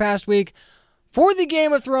out this past week for the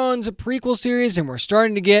Game of Thrones prequel series, and we're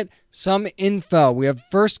starting to get some info. We have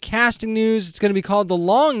first casting news. It's going to be called The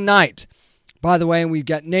Long Night. By the way, we've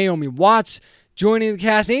got Naomi Watts joining the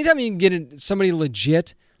cast. Anytime you can get somebody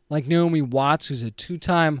legit like Naomi Watts, who's a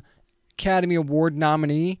 2-time Academy Award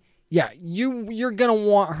nominee, yeah, you're going to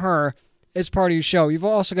want her as part of your show. You've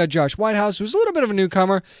also got Josh Whitehouse, who's a little bit of a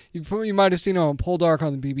newcomer. You might have seen him on Poldark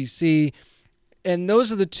on the BBC. And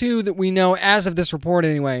those are the two that we know, as of this report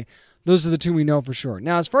anyway, those are the two we know for sure.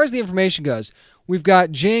 Now, as far as the information goes, we've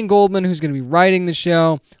got Jane Goldman, who's going to be writing the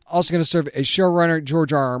show, also going to serve as showrunner.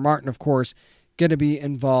 George R.R. Martin, of course, going to be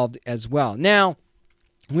involved as well. Now,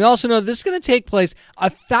 we also know this is going to take place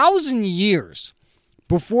 1,000 years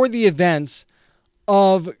before the events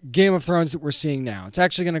of Game of Thrones that we're seeing now. It's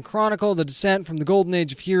actually going to chronicle the descent from the golden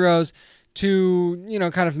age of heroes to,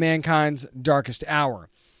 kind of mankind's darkest hour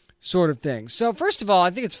sort of thing. So, first of all, I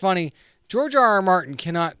think it's funny. George R.R. Martin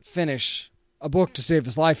cannot finish a book to save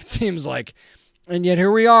his life, it seems like. And yet here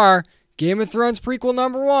we are, Game of Thrones prequel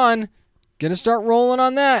number 1, going to start rolling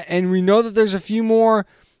on that. And we know that there's a few more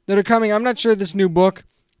that are coming. I'm not sure this new book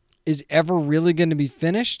is ever really going to be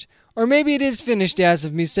finished. Or maybe it is finished as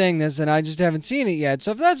of me saying this and I just haven't seen it yet.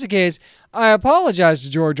 So if that's the case, I apologize to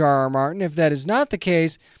George R.R. Martin. If that is not the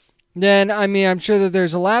case, then, I'm sure that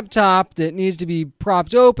there's a laptop that needs to be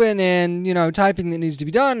propped open and, typing that needs to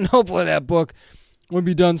be done. And hopefully that book will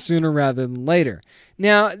be done sooner rather than later.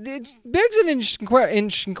 Now, it begs an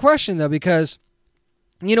interesting question, though, because,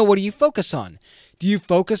 what do you focus on? Do you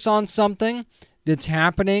focus on something that's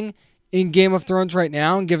happening in Game of Thrones right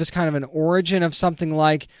now and give us kind of an origin of something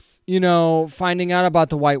like, finding out about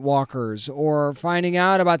the White Walkers or finding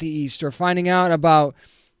out about the East or finding out about,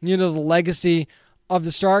 the legacy of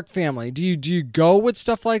the Stark family? Do you go with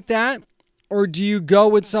stuff like that? Or do you go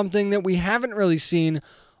with something that we haven't really seen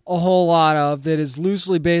a whole lot of that is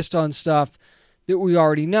loosely based on stuff that we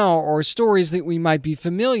already know or stories that we might be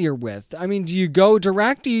familiar with? Do you go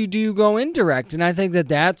direct or do you go indirect? And I think that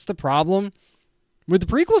that's the problem with the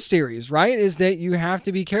prequel series, right? Is that you have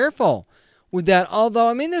to be careful with that.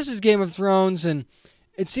 Although, this is Game of Thrones and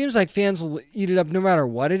it seems like fans will eat it up no matter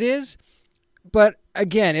what it is. But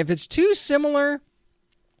again, if it's too similar,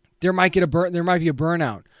 there might be a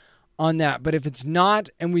burnout on that. But if it's not,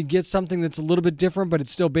 and we get something that's a little bit different, but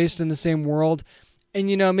it's still based in the same world, and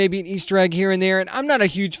maybe an Easter egg here and there. And I'm not a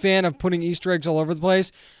huge fan of putting Easter eggs all over the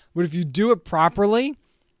place, but if you do it properly,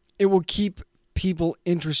 it will keep people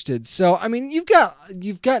interested. So you've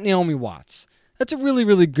got Naomi Watts. That's a really,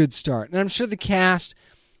 really good start, and I'm sure the cast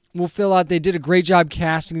will fill out. They did a great job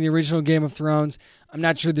casting the original Game of Thrones. I'm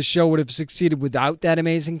not sure the show would have succeeded without that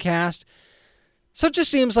amazing cast. So it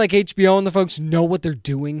just seems like HBO and the folks know what they're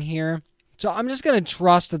doing here. So I'm just going to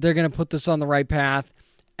trust that they're going to put this on the right path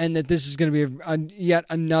and that this is going to be yet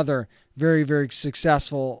another very, very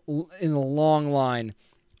successful in the long line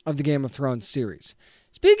of the Game of Thrones series.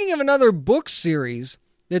 Speaking of another book series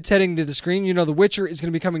that's heading to the screen, The Witcher is going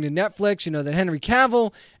to be coming to Netflix. That Henry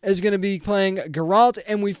Cavill is going to be playing Geralt.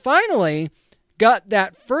 And we finally got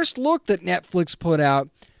that first look that Netflix put out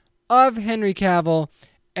of Henry Cavill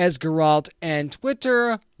as Geralt, and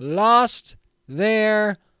Twitter lost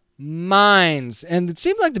their minds. And it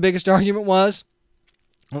seemed like the biggest argument was,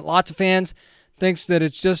 lots of fans thinks that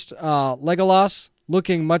it's just Legolas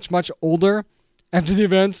looking much, much older after the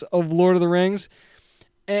events of Lord of the Rings.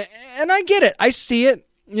 And I get it. I see it.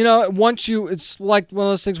 It's like one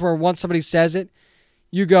of those things where once somebody says it,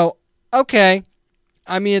 you go, okay.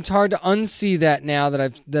 I mean, it's hard to unsee that now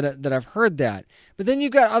that I've heard that. But then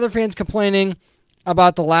you've got other fans complaining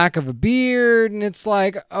about the lack of a beard, and it's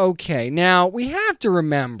like, okay. Now, we have to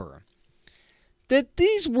remember that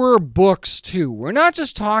these were books too. We're not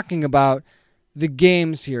just talking about the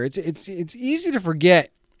games here. It's easy to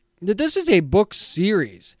forget that this is a book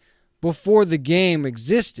series before the game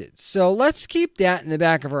existed. So let's keep that in the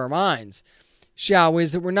back of our minds, shall we?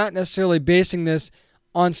 Is that we're not necessarily basing this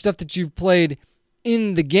on stuff that you've played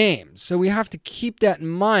in the game. So we have to keep that in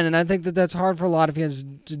mind, and I think that that's hard for a lot of fans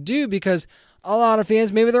to do because a lot of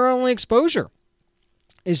fans, maybe their only exposure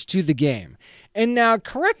is to the game. And now,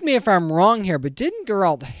 correct me if I'm wrong here, but didn't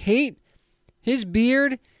Geralt hate his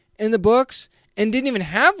beard in the books and didn't even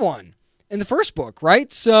have one in the first book,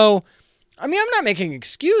 right? So, I mean, I'm not making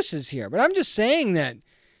excuses here, but I'm just saying that,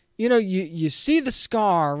 you know, you see the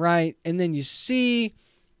scar, right? And then you see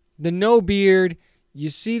the no beard, you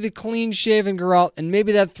see the clean-shaven Geralt, and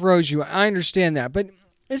maybe that throws you. I understand that, but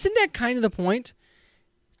isn't that kind of the point?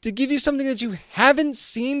 To give you something that you haven't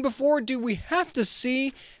seen before? Do we have to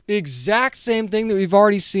see the exact same thing that we've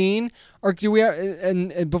already seen? Or do we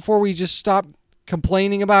and before we just stop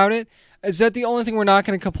complaining about it? Is that the only thing we're not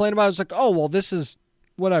going to complain about? It's like, oh, well, this is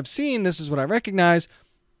what I've seen. This is what I recognize.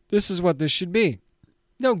 This is what this should be.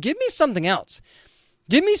 No, give me something else.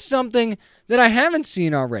 Give me something that I haven't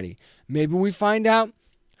seen already. Maybe we find out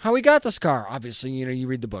how he got the scar. Obviously, you know, you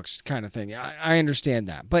read the books kind of thing. I understand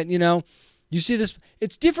that. But, you know, you see this.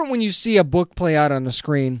 It's different when you see a book play out on the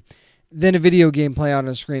screen than a video game play out on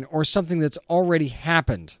the screen or something that's already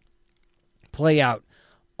happened play out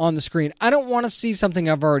on the screen. I don't want to see something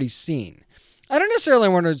I've already seen. I don't necessarily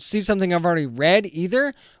want to see something I've already read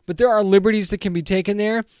either, but there are liberties that can be taken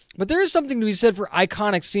there. But there is something to be said for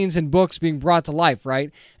iconic scenes in books being brought to life,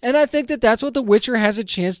 right? And I think that that's what The Witcher has a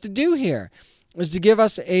chance to do here, is to give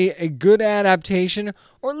us a good adaptation,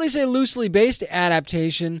 or at least a loosely based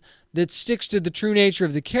adaptation that sticks to the true nature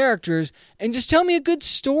of the characters, and just tell me a good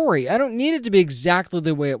story. I don't need it to be exactly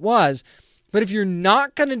the way it was, but if you're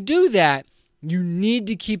not going to do that, you need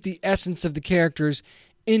to keep the essence of the characters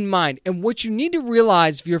in mind. And what you need to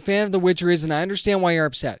realize if you're a fan of The Witcher is, and I understand why you're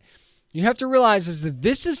upset, you have to realize is that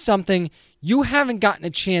this is something you haven't gotten a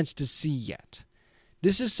chance to see yet.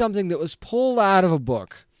 This is something that was pulled out of a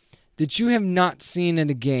book that you have not seen in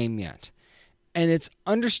a game yet. And it's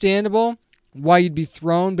understandable why you'd be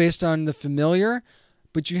thrown based on the familiar,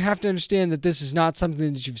 but you have to understand that this is not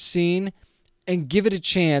something that you've seen, and give it a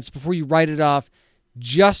chance before you write it off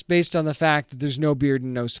just based on the fact that there's no beard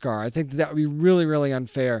and no scar. I think that would be really, really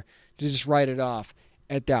unfair to just write it off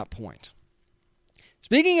at that point.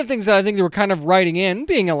 Speaking of things that I think they were kind of writing in,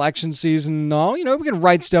 being election season and all, you know, we can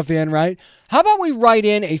write stuff in, right? How about we write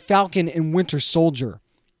in a Falcon and Winter Soldier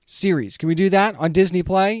series? Can we do that on Disney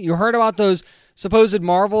Play? You heard about those supposed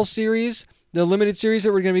Marvel series, the limited series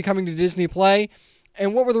that were going to be coming to Disney Play.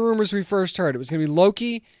 And what were the rumors we first heard? It was going to be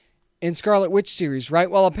Loki and Scarlet Witch series,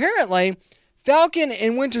 right? Well, apparently, Falcon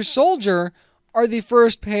and Winter Soldier are the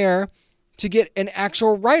first pair to get an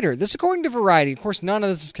actual writer. This according to Variety. Of course, none of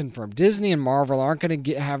this is confirmed. Disney and Marvel aren't going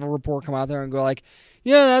to have a report come out there and go like,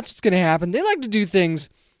 yeah, that's what's going to happen. They like to do things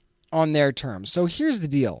on their terms. So here's the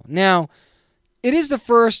deal. Now, it is the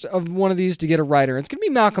first of one of these to get a writer. It's going to be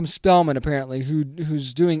Malcolm Spellman, apparently,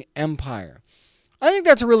 who's doing Empire. I think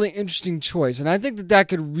that's a really interesting choice, and I think that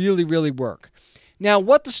could really, really work. Now,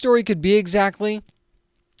 what the story could be exactly,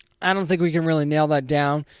 I don't think we can really nail that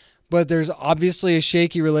down, but there's obviously a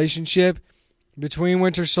shaky relationship between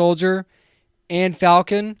Winter Soldier and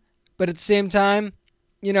Falcon, but at the same time,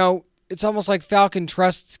 you know, it's almost like Falcon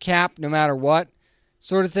trusts Cap no matter what,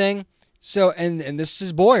 sort of thing. So, and this is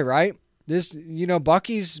his boy, right? This, you know,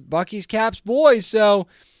 Bucky's Cap's boy. So,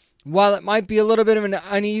 while it might be a little bit of an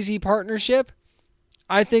uneasy partnership,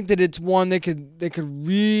 I think that it's one that could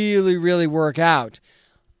really, really work out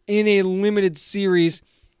in a limited series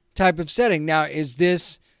type of setting. Now, is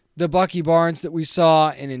this the Bucky Barnes that we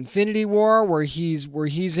saw in Infinity War, where he's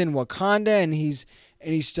in Wakanda and he's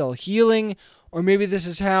still healing, or maybe this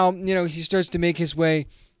is how, you know, he starts to make his way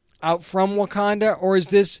out from Wakanda, or is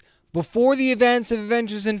this before the events of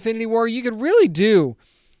Avengers Infinity War? You could really do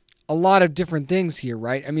a lot of different things here,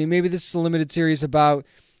 right? I mean, maybe this is a limited series about,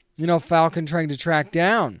 you know, Falcon trying to track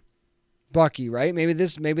down Bucky, right? Maybe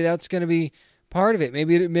that's going to be part of it.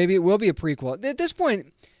 Maybe it will be a prequel. At this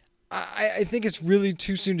point, I think it's really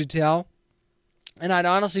too soon to tell, and I'd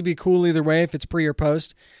honestly be cool either way if it's pre or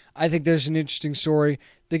post. I think there's an interesting story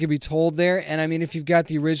that could be told there, and I mean, if you've got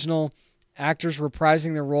the original actors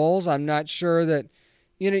reprising their roles, I'm not sure that,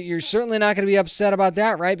 you know, you're certainly not going to be upset about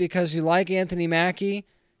that, right? Because you like Anthony Mackie,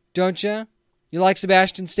 don't you? You like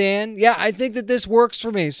Sebastian Stan? Yeah, I think that this works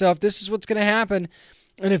for me. So if this is what's going to happen,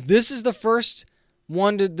 and if this is the first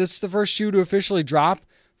this is the first shoe to officially drop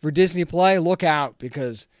for Disney Play, look out,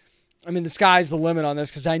 because, I mean, the sky's the limit on this,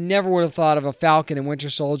 because I never would have thought of a Falcon and Winter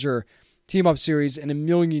Soldier team-up series in a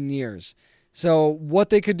million years. So what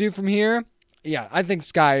they could do from here, yeah, I think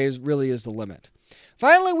sky really is the limit.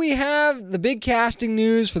 Finally, we have the big casting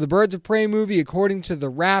news for the Birds of Prey movie. According to The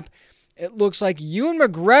Wrap, it looks like Ewan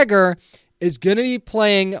McGregor is going to be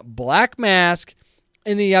playing Black Mask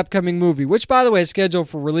in the upcoming movie, which, by the way, is scheduled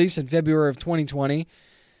for release in February of 2020.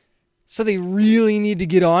 So they really need to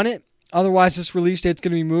get on it. Otherwise, this release date's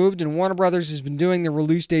going to be moved, and Warner Brothers has been doing the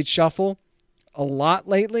release date shuffle a lot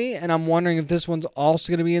lately, and I'm wondering if this one's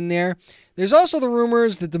also going to be in there. There's also the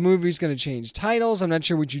rumors that the movie's going to change titles. I'm not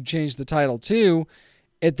sure what you'd change the title to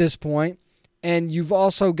at this point. And you've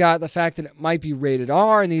also got the fact that it might be rated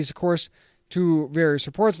R, and these, of course, two various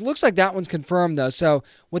reports. It looks like that one's confirmed, though. So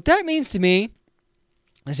what that means to me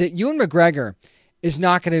is that Ewan McGregor is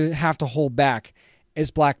not going to have to hold back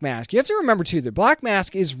as Black Mask. You have to remember, too, that Black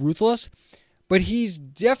Mask is ruthless, but he's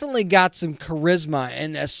definitely got some charisma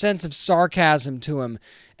and a sense of sarcasm to him.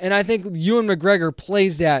 And I think Ewan McGregor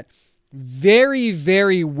plays that very,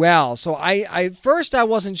 very well. So at first I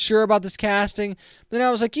wasn't sure about this casting. Then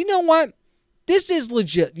I was like, you know what? This is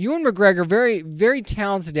legit. Ewan McGregor, very, very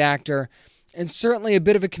talented actor, and certainly a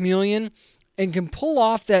bit of a chameleon, and can pull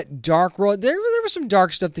off that dark role. There was some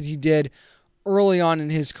dark stuff that he did early on in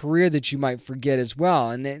his career that you might forget as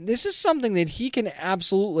well. And this is something that he can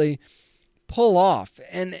absolutely pull off.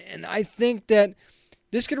 And I think that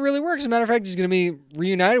this could really work. As a matter of fact, he's going to be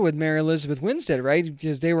reunited with Mary Elizabeth Winstead, right?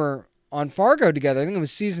 Because they were on Fargo together. I think it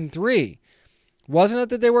was season 3. Wasn't it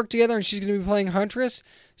that they worked together and she's going to be playing Huntress?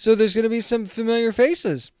 So there's going to be some familiar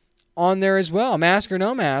faces on there as well. Mask or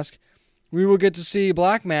no mask, we will get to see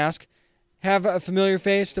Black Mask have a familiar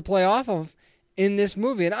face to play off of in this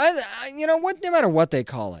movie. And I you know what, no matter what they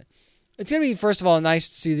call it, it's going to be, first of all, nice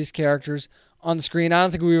to see these characters on the screen. I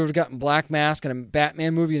don't think we would have gotten Black Mask in a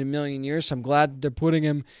Batman movie in a million years, so I'm glad that they're putting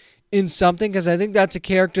him in something, because I think that's a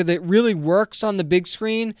character that really works on the big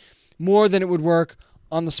screen more than it would work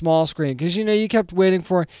on the small screen. Because, you know, you kept waiting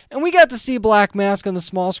for it. And we got to see Black Mask on the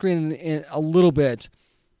small screen in a little bit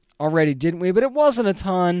already, didn't we? But it wasn't a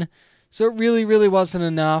ton, so it really, really wasn't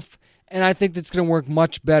enough. And I think that's going to work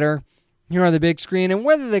much better here on the big screen. And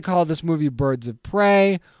whether they call this movie Birds of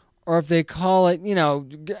Prey, or if they call it, you know,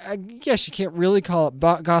 I guess you can't really call it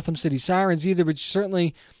Gotham City Sirens either, but you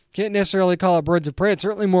certainly can't necessarily call it Birds of Prey. It's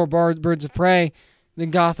certainly more Birds of Prey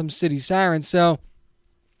than Gotham City Sirens. So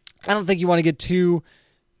I don't think you want to get too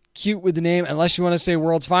cute with the name unless you want to say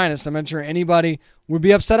World's Finest. I'm not sure anybody would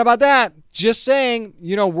be upset about that. Just saying,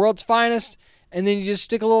 you know, World's Finest, and then you just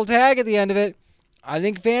stick a little tag at the end of it. I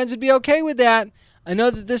think fans would be okay with that. I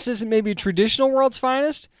know that this isn't maybe a traditional World's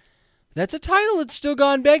Finest. That's a title that's still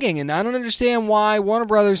gone begging, and I don't understand why Warner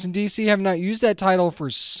Brothers and DC have not used that title for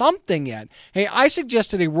something yet. Hey, I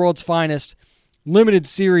suggested a World's Finest limited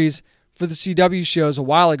series for the CW shows a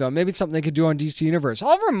while ago. Maybe it's something they could do on DC Universe.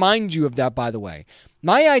 I'll remind you of that, by the way.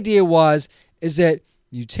 My idea is that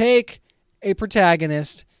you take a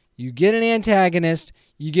protagonist, you get an antagonist,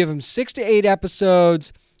 you give him 6 to 8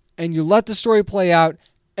 episodes, and you let the story play out,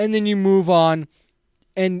 and then you move on,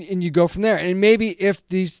 and you go from there. And maybe if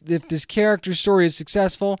this character story is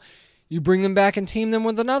successful, you bring them back and team them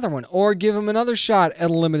with another one, or give them another shot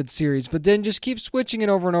at a limited series, but then just keep switching it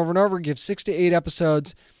over and over and over, give 6 to 8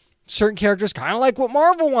 episodes, certain characters, kind of like what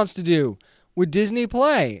Marvel wants to do with Disney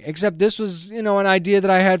Play, except this was, you know, an idea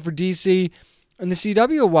that I had for DC and the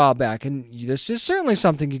CW a while back, and this is certainly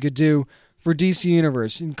something you could do for DC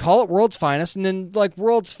Universe. And call it World's Finest, and then, like,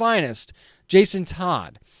 World's Finest, Jason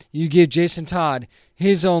Todd. You give Jason Todd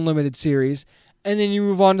his own limited series, and then you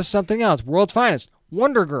move on to something else. World's Finest,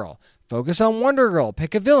 Wonder Girl. Focus on Wonder Girl.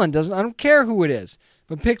 Pick a villain. I don't care who it is,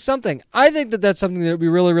 but pick something. I think that that's something that would be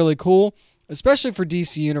really, really cool, especially for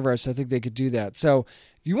DC Universe. I think they could do that. So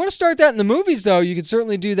if you want to start that in the movies, though, you could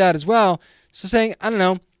certainly do that as well. So saying, I don't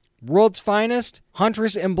know, World's Finest,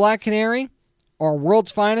 Huntress and Black Canary, or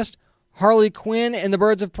World's Finest, Harley Quinn and the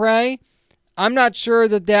Birds of Prey, I'm not sure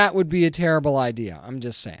that would be a terrible idea. I'm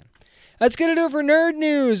just saying. That's going to do it for Nerd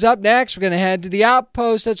News. Up next, we're going to head to the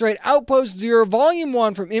Outpost. That's right, Outpost Zero, Volume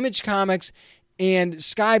 1 from Image Comics and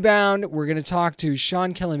Skybound. We're going to talk to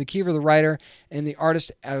Sean Kelly McKeever, the writer, and the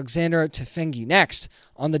artist Alexandra Tefengi next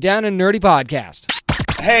on the Down and Nerdy podcast.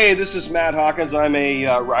 Hey, this is Matt Hawkins. I'm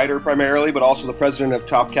a writer primarily, but also the president of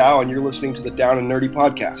Top Cow, and you're listening to the Down and Nerdy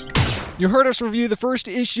podcast. You heard us review the first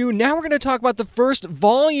issue. Now we're going to talk about the first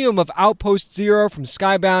volume of Outpost Zero from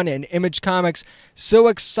Skybound and Image Comics. So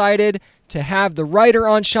excited to have the writer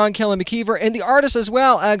on, Sean Kelly McKeever, and the artist as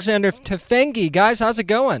well, Alexander Tefengi. Guys, how's it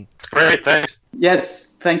going? Great, thanks.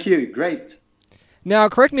 Yes, thank you. Great. Now,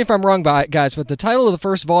 correct me if I'm wrong, guys, but the title of the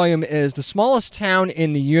first volume is The Smallest Town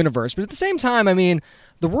in the Universe. But at the same time, I mean,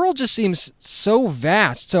 the world just seems so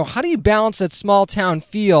vast. So how do you balance that small town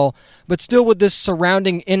feel, but still with this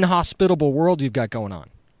surrounding inhospitable world you've got going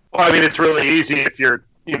on? Well, I mean, it's really easy if you're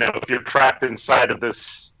trapped inside of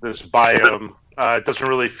this biome. It doesn't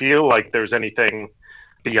really feel like there's anything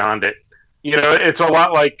beyond it. It's a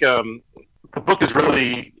lot like the book is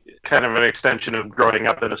really kind of an extension of growing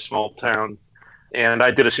up in a small town. And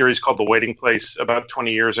I did a series called The Waiting Place about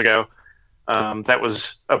 20 years ago that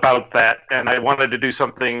was about that. And I wanted to do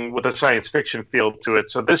something with a science fiction feel to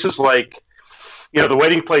it. So this is like, The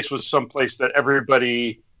Waiting Place was someplace that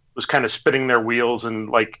everybody was kind of spinning their wheels and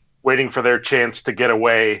like waiting for their chance to get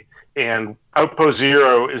away. And Outpost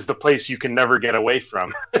Zero is the place you can never get away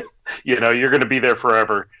from. You're going to be there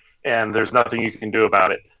forever and there's nothing you can do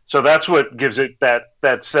about it. So that's what gives it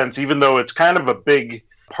that sense, even though it's kind of a big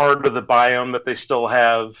part of the biome that they still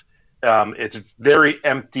have. It's very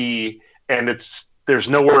empty, and there's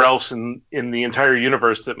nowhere else in the entire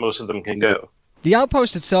universe that most of them can go. The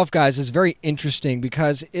Outpost itself, guys, is very interesting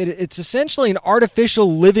because it's essentially an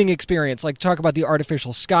artificial living experience. Like, talk about the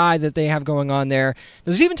artificial sky that they have going on there.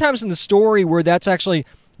 There's even times in the story where that's actually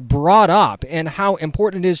brought up and how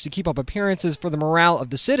important it is to keep up appearances for the morale of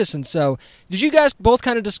the citizens. So, did you guys both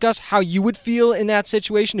kind of discuss how you would feel in that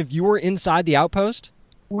situation if you were inside the Outpost?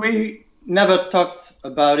 We never talked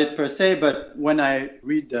about it per se, but when I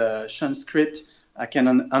read Sean's script, I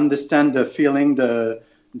can understand the feeling, the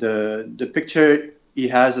picture he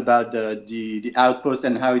has about the outpost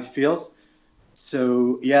and how it feels.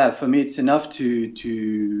 So yeah, for me, it's enough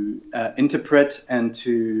to interpret and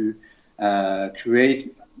to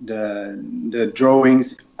create the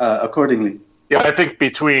drawings accordingly. Yeah, I think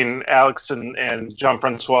between Alex and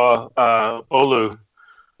Jean-Francois Olu,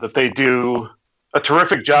 that they do a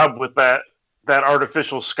terrific job with that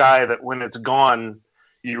artificial sky that when it's gone,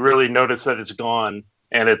 you really notice that it's gone.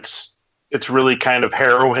 And it's really kind of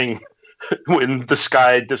harrowing when the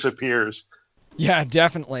sky disappears. Yeah,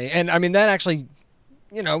 definitely. And I mean, that actually,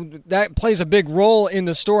 that plays a big role in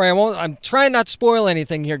the story. I'm trying not to spoil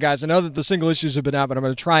anything here, guys. I know that the single issues have been out, but I'm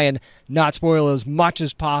going to try and not spoil as much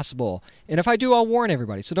as possible. And if I do, I'll warn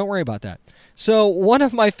everybody, so don't worry about that. So one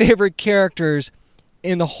of my favorite characters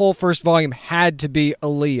in the whole first volume had to be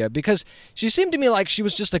Aaliyah, because she seemed to me like she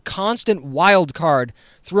was just a constant wild card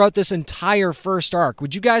throughout this entire first arc.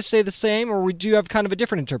 Would you guys say the same, or would you have kind of a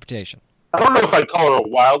different interpretation? I don't know if I'd call her a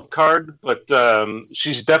wild card, but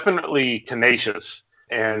she's definitely tenacious,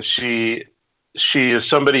 and she is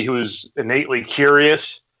somebody who is innately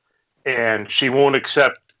curious, and she won't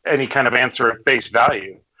accept any kind of answer at face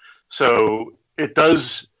value. So it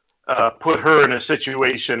does put her in a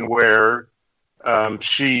situation where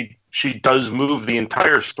she does move the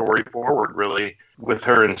entire story forward, really, with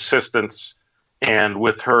her insistence and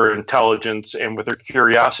with her intelligence and with her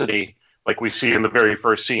curiosity, like we see in the very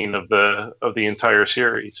first scene of the entire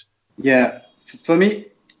series. Yeah, for me,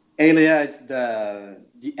 Aaliyah is the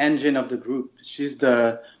engine of the group. She's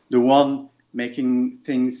the one making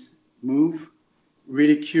things move,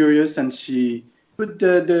 really curious, and she put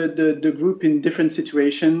the group in different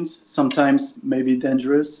situations, sometimes maybe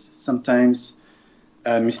dangerous, sometimes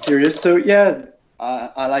mysterious. So yeah,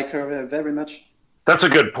 I like her very much. That's a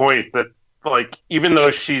good point. That like even though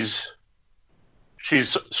she's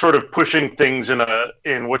sort of pushing things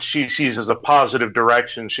in what she sees as a positive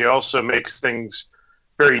direction, she also makes things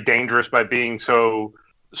very dangerous by being so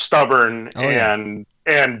stubborn and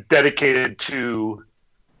dedicated to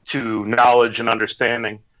knowledge and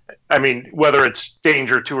understanding. I mean, whether it's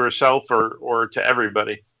danger to herself or to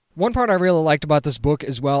everybody. One part I really liked about this book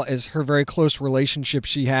as well is her very close relationship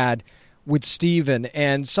she had with Stephen,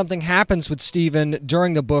 and something happens with Stephen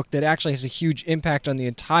during the book that actually has a huge impact on the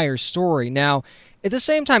entire story. Now, at the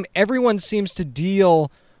same time, everyone seems to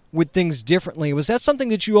deal with things differently. Was that something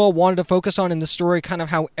that you all wanted to focus on in the story, kind of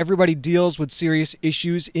how everybody deals with serious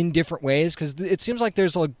issues in different ways? Because it seems like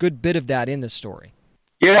there's a good bit of that in this story.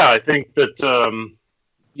 Yeah, I think that,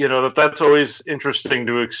 that's always interesting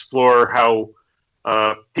to explore how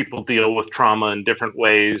people deal with trauma in different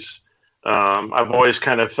ways. I've always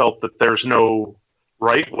kind of felt that there's no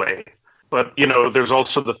right way, but there's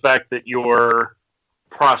also the fact that your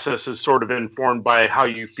process is sort of informed by how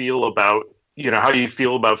you feel about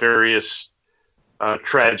various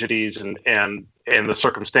tragedies and the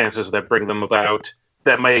circumstances that bring them about,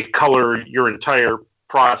 that may color your entire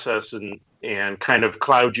process and kind of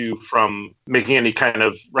cloud you from making any kind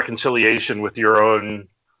of reconciliation with your own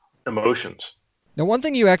emotions. Now, one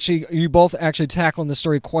thing you both actually tackle in the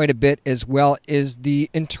story quite a bit as well is the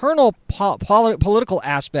internal political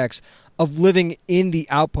aspects of living in the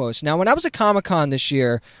outpost. Now, when I was at Comic-Con this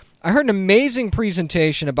year, I heard an amazing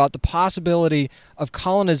presentation about the possibility of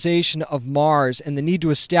colonization of Mars and the need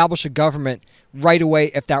to establish a government right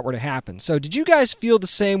away if that were to happen. So did you guys feel the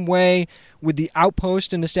same way with the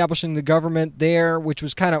outpost and establishing the government there, which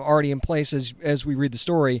was kind of already in place as we read the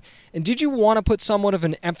story? And did you want to put somewhat of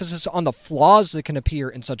an emphasis on the flaws that can appear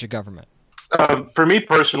in such a government? For me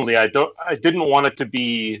personally, I didn't want it to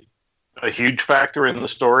be a huge factor in the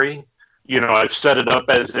story. You know, I've set it up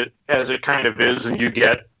as it kind of is, and you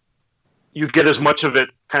get as much of it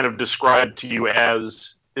kind of described to you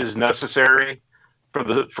as is necessary for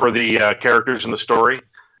the characters in the story.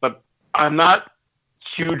 But I'm not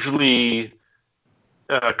hugely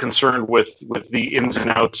concerned with the ins and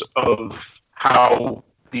outs of how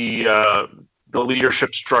the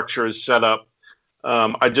leadership structure is set up.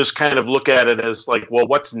 I just kind of look at it as like, well,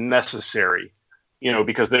 what's necessary? You know,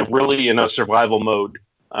 because they're really in a survival mode,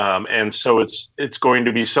 and so it's going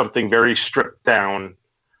to be something very stripped down.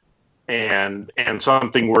 And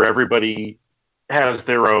something where everybody has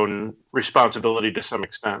their own responsibility to some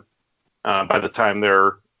extent by the time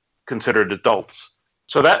they're considered adults.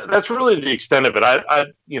 So that's really the extent of it. I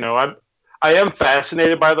am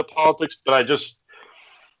fascinated by the politics, but I just,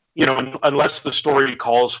 you know, unless the story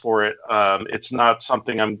calls for it, it's not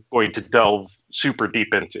something I'm going to delve super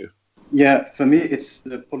deep into. Yeah, for me, it's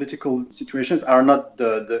the political situations are not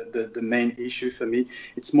the main issue for me.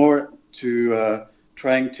 It's more to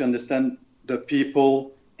trying to understand the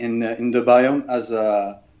people in the biome as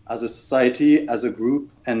a society, as a group,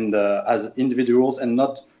 and as individuals, and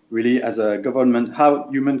not really as a government. How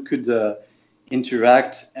human could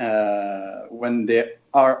interact when they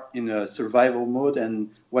are in a survival mode, and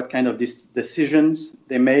what kind of decisions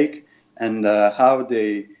they make, and how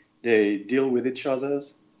they deal with each other.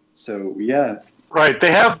 So yeah, right.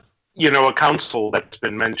 They have, you know, a council that's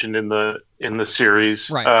been mentioned in the series.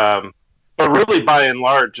 Right. But really, by and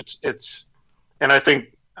large, it's, and I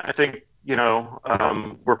think you know,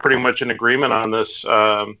 we're pretty much in agreement on this,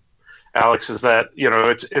 Alex. Is that, you know,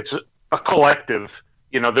 it's a collective.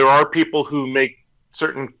 You know, there are people who make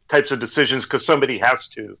certain types of decisions because somebody has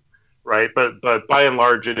to, right? But by and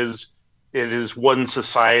large, it is one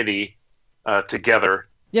society together.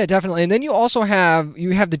 Yeah, definitely. And then you also have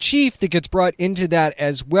the chief that gets brought into that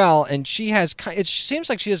as well, and it seems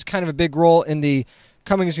like she has kind of a big role in the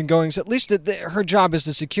comings and goings. At least her job is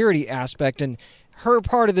the security aspect, and her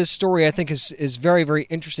part of this story I think is very, very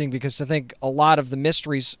interesting, because I think a lot of the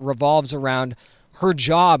mysteries revolves around her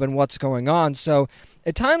job and what's going on. So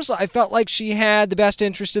at times I felt like she had the best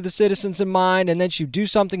interest of the citizens in mind, and then she'd do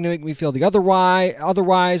something to make me feel the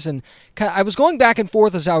otherwise. And I was going back and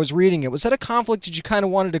forth as I was reading it. Was that a conflict that you kind of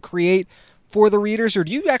wanted to create for the readers, or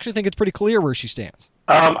do you actually think it's pretty clear where she stands?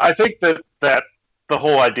 I think that the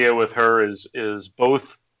whole idea with her is both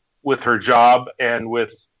with her job and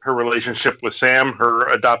with her relationship with Sam, her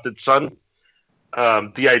adopted son.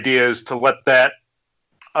 The idea is to let that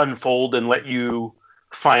unfold and let you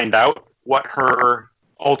find out what her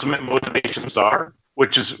ultimate motivations are,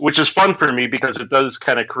 which is fun for me, because it does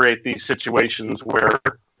kind of create these situations where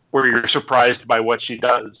you're surprised by what she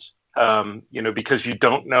does. You know, because you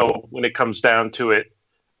don't know when it comes down to it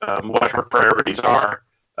what her priorities are.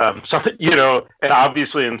 So, you know, and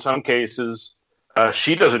obviously in some cases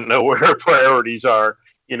she doesn't know what her priorities are.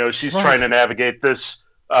 You know, she's right. trying to navigate this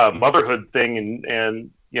motherhood thing, and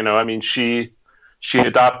you know, I mean, she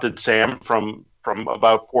adopted Sam from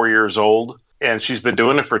about 4 years old, and she's been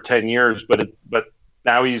doing it for 10 years. But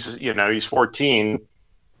now he's 14.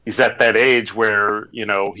 He's at that age where, you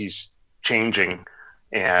know, he's changing,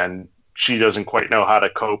 and she doesn't quite know how to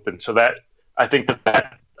cope. And so that, I think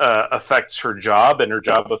that affects her job, and her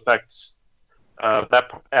job affects that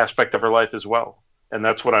aspect of her life as well. And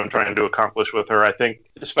that's what I'm trying to accomplish with her. I think,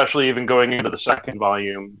 especially even going into the second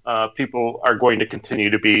volume, people are going to continue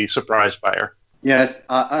to be surprised by her. Yes,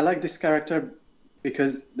 I like this character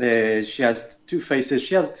because she has two faces.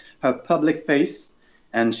 She has her public face,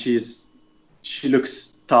 and she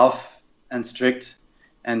looks tough and strict,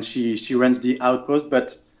 and she runs the outpost.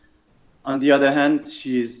 But on the other hand,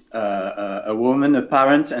 she's a woman, a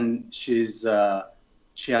parent, and she has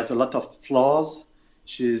a lot of flaws.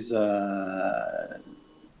 She's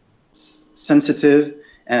sensitive,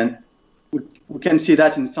 and we can see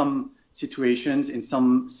that in some situations, in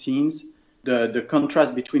some scenes. The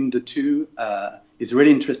contrast between the two is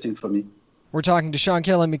really interesting for me. We're talking to Sean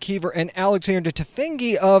Kelly McKeever and Alexander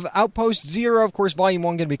Tefengi of Outpost Zero. Of course, Volume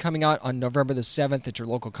 1 going to be coming out on November the 7th at your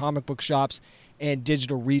local comic book shops and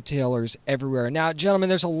digital retailers everywhere. Now, gentlemen,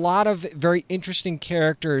 there's a lot of very interesting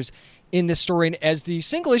characters in this story, and as the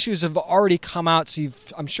single issues have already come out, so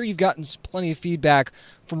I'm sure you've gotten plenty of feedback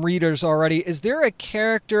from readers already. Is there a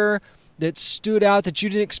character that stood out that you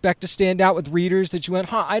didn't expect to stand out with readers, that you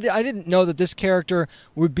went, I didn't know that this character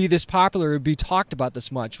would be this popular, would be talked about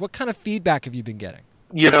this much? What kind of feedback have you been getting?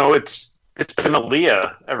 It's been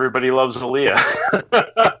Aaliyah. Everybody loves Aaliyah.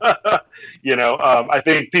 I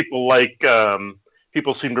think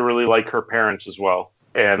people seem to really like her parents as well.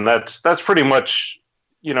 And that's pretty much,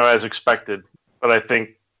 as expected. But I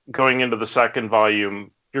think going into the second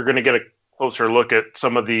volume, you're going to get a closer look at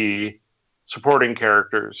some of the supporting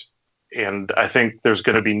characters. And I think there's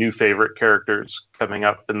going to be new favorite characters coming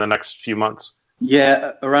up in the next few months.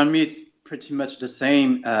 Yeah, around me, it's pretty much the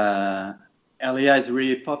same. Aaliyah is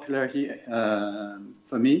really popular here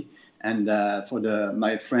for me and for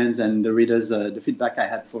my friends and the readers, the feedback I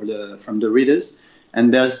had from the readers.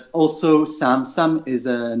 And there's also Sam. Sam is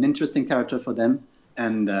an interesting character for them,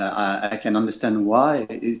 and I can understand why.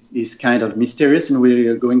 He's kind of mysterious, and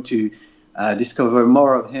we're going to discover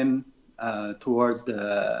more of him towards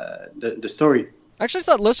the story. I actually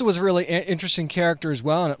thought Lissa was a really interesting character as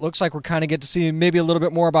well, and it looks like we're kind of get to see maybe a little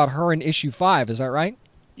bit more about her in issue 5. Is that right?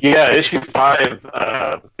 Yeah, issue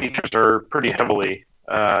 5 features her pretty heavily,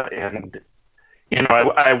 and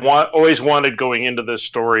I always wanted going into this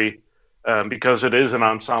story because it is an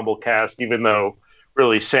ensemble cast, even though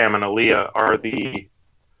really Sam and Aaliyah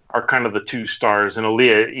are kind of the two stars, and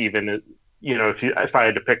Aaliyah even is. If I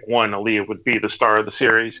had to pick one, Aaliyah would be the star of the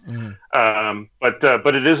series. Mm-hmm.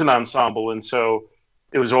 But it is an ensemble, and so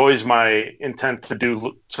it was always my intent to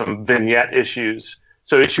do some vignette issues.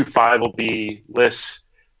 So issue 5 will be Liz,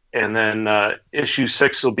 and then issue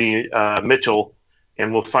 6 will be Mitchell,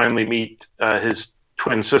 and we'll finally meet his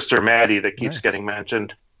twin sister Maddie that keeps getting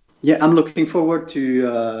mentioned. Yeah, I'm looking forward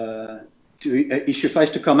to issue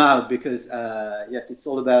 5 to come out because it's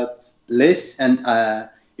all about Liz, and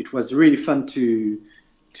it was really fun to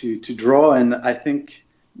draw, and I think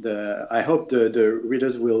I hope the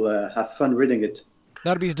readers will have fun reading it.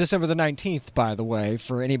 That'll be December the 19th, by the way,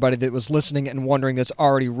 for anybody that was listening and wondering that's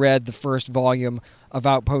already read the first volume of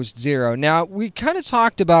Outpost Zero. Now, we kind of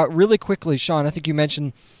talked about really quickly, Sean, I think you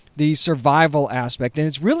mentioned the survival aspect, and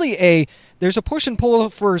it's really there's a push and pull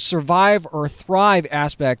for survive or thrive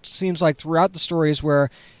aspect. Seems like throughout the stories where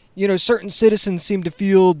certain citizens seem to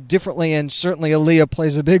feel differently, and certainly Aaliyah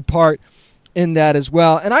plays a big part in that as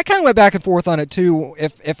well. And I kind of went back and forth on it too.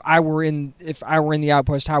 If I were in the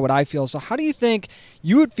outpost, how would I feel? So how do you think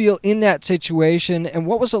you would feel in that situation, and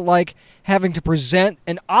what was it like having to present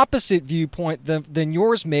an opposite viewpoint than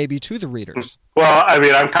yours maybe to the readers? Well, I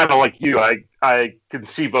mean, I'm kind of like you. I can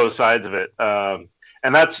see both sides of it, and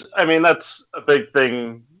that's a big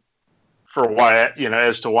thing for why,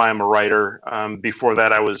 as to why I'm a writer. Before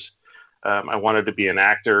that, I wanted to be an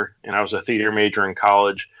actor, and I was a theater major in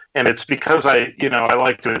college. And it's because I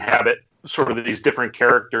like to inhabit sort of these different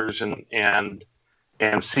characters and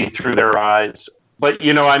see through their eyes. But,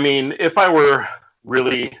 if I were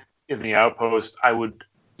really in the outpost, I would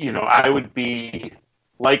be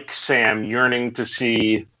like Sam, yearning to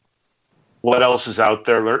see what else is out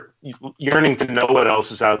there, yearning to know what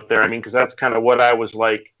else is out there. I mean, because that's kind of what I was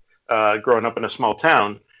like growing up in a small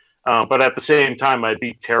town. But at the same time, I'd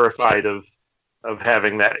be terrified of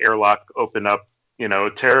having that airlock open up,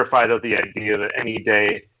 terrified of the idea that any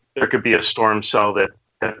day there could be a storm cell that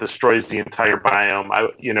destroys the entire biome.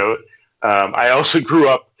 I also grew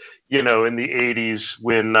up, in the 80s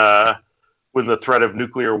when the threat of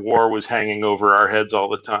nuclear war was hanging over our heads all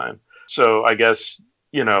the time. So I guess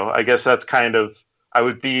that's kind of, I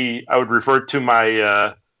would revert to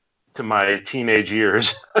my teenage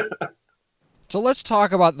years. So let's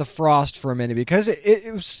talk about the Frost for a minute, because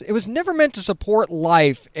it was never meant to support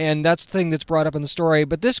life, and that's the thing that's brought up in the story.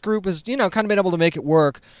 But this group has, kind of been able to make it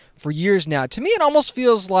work for years now. To me, it almost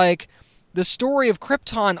feels like the story of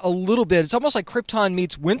Krypton a little bit. It's almost like Krypton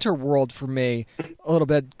meets Winterworld for me a little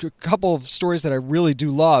bit. A couple of stories that I really do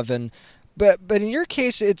love, but in your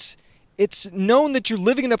case, it's known that you're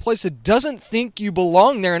living in a place that doesn't think you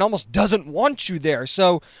belong there and almost doesn't want you there.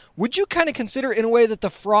 So would you kind of consider in a way that the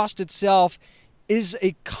Frost itself is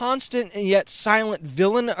a constant and yet silent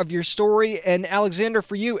villain of your story? And Alexander,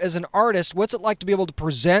 for you as an artist, what's it like to be able to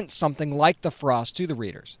present something like the Frost to the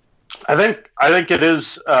readers? I think it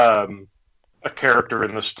is a character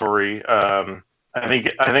in the story. I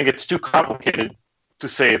think it's too complicated to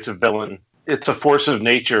say it's a villain. It's a force of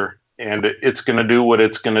nature, and it's going to do what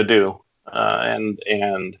it's going to do.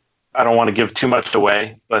 and I don't want to give too much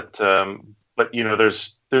away, but you know,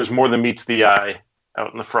 there's more than meets the eye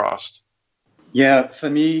out in the frost. Yeah, for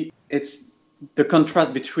me, it's the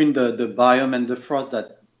contrast between the biome and the frost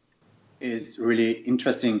that is really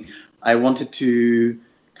interesting. I wanted to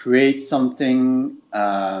create something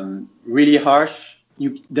really harsh.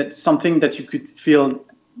 That's something that you could feel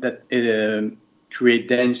that it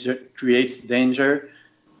creates danger.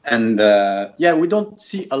 And we don't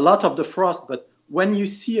see a lot of the frost, but when you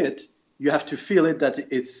see it, you have to feel it that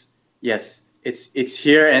it's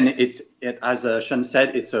here, and it as Sean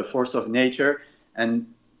said, it's a force of nature, and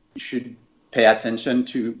you should pay attention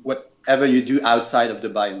to whatever you do outside of the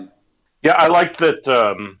biome. Yeah, I liked that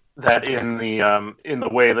that in the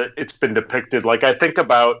way that it's been depicted. Like, I think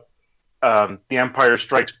about The Empire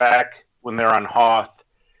Strikes Back when they're on Hoth,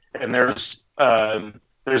 and there's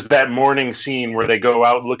that morning scene where they go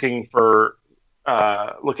out looking for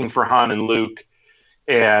Han and Luke,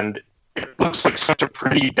 and it looks like such a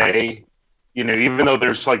pretty day, you know, even though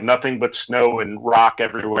there's like nothing but snow and rock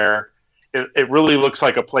everywhere. It really looks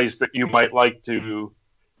like a place that you might like to,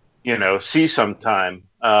 you know, see sometime.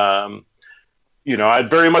 You know, I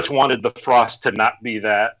very much wanted the frost to not be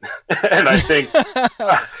that, and I think.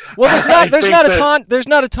 Well, there's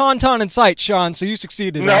not a tauntaun in sight, Sean. So you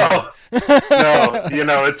succeeded. No, you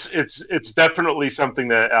know, it's definitely something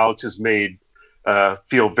that Alex has made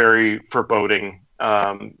feel very foreboding.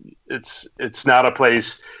 It's not a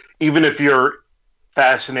place, even if you're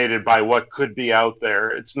fascinated by what could be out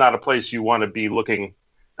there, it's not a place you want to be looking.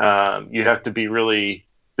 You have to be really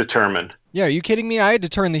determined. Yeah, are you kidding me? I had to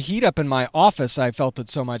turn the heat up in my office. I felt it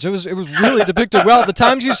so much. It was really depicted well. The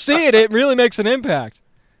times you see it, it really makes an impact.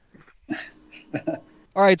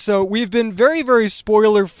 All right, so we've been very, very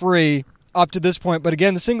spoiler-free up to this point, but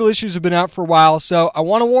again, the single issues have been out for a while, so I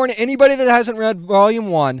want to warn anybody that hasn't read Volume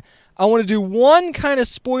 1, I want to do one kind of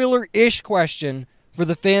spoiler-ish question for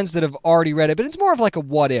the fans that have already read it, but it's more of like a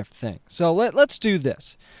what-if thing. So let's do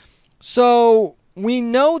this. So we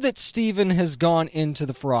know that Stephen has gone into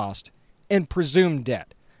the frost and presumed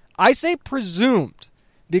dead. I say presumed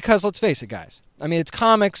because, let's face it, guys. I mean, it's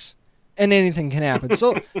comics and anything can happen.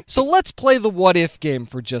 So let's play the what-if game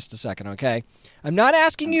for just a second, okay? I'm not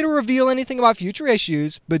asking you to reveal anything about future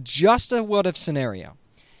issues, but just a what-if scenario.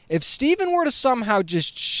 If Stephen were to somehow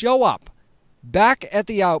just show up back at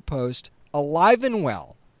the outpost, alive and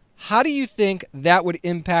well, how do you think that would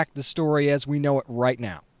impact the story as we know it right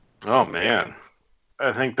now? Oh, man.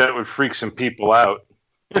 I think that would freak some people out.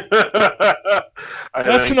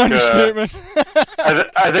 That's an understatement.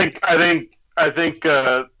 I think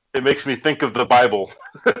it makes me think of the Bible.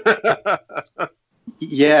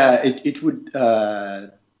 Yeah, it would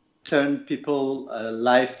turn people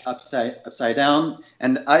life upside down,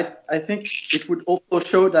 and I think it would also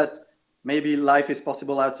show that maybe life is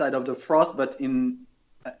possible outside of the frost, but in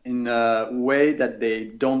a way that they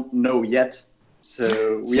don't know yet.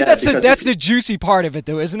 So see, that's the juicy part of it,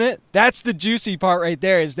 though, isn't it? That's the juicy part right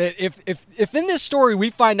there. Is that if in this story we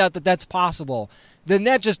find out that that's possible, then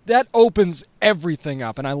that opens everything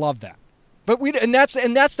up, and I love that. But that's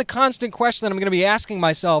the constant question that I'm going to be asking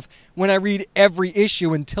myself when I read every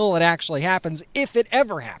issue until it actually happens, if it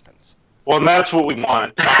ever happens. Well, and that's what we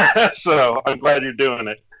want. So I'm glad you're doing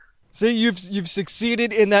it. See, you've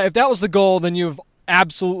succeeded in that. If that was the goal, then you've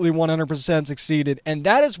absolutely 100% succeeded, and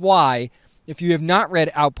that is why, if you have not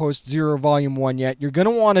read Outpost Zero Volume 1 yet, you're going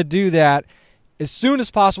to want to do that as soon as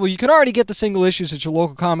possible. You can already get the single issues at your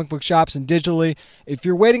local comic book shops and digitally. If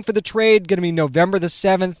you're waiting for the trade, going to be November the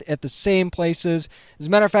 7th at the same places. As a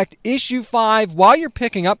matter of fact, issue 5, while you're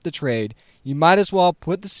picking up the trade, you might as well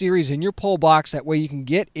put the series in your pull box. That way you can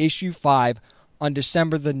get issue 5 on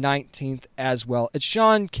December the 19th as well. It's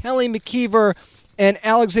Sean, Kelly McKeever, and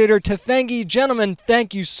Alexander Tefengi. Gentlemen,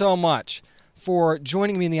 thank you so much for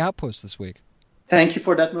joining me in the Outpost this week. Thank you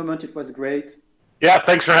for that moment. It was great. Yeah,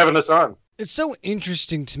 thanks for having us on. It's so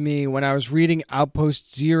interesting to me when I was reading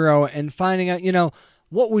Outpost Zero and finding out,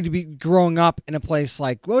 what would it be growing up in a place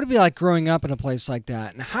like, what would it be like growing up in a place like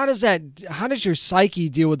that? And how does your psyche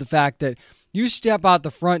deal with the fact that you step out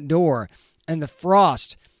the front door and the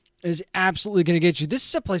frost is absolutely going to get you? This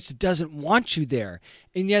is a place that doesn't want you there.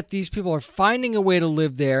 And yet these people are finding a way to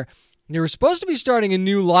live there. They were supposed to be starting a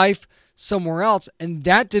new life somewhere else, and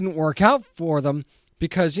that didn't work out for them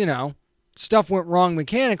because, stuff went wrong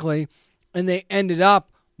mechanically, and they ended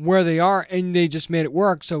up where they are, and they just made it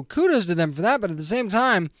work. So kudos to them for that, but at the same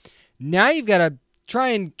time, now you've got to try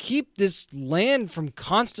and keep this land from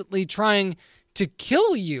constantly trying to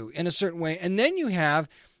kill you in a certain way, and then you have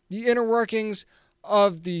the inner workings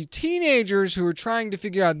of the teenagers who are trying to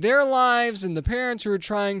figure out their lives and the parents who are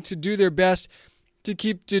trying to do their best to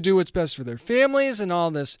do what's best for their families and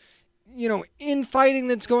all this, infighting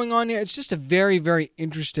that's going on here. It's just a very, very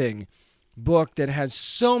interesting book that has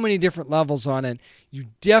so many different levels on it. You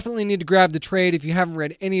definitely need to grab the trade. If you haven't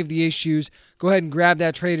read any of the issues, go ahead and grab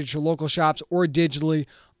that trade at your local shops or digitally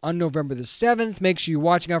on November the 7th. Make sure you're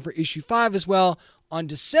watching out for issue 5 as well on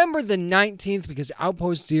December the 19th, because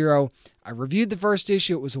Outpost Zero, I reviewed the first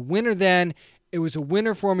issue. It was a winner then. It was a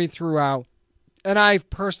winner for me throughout. And I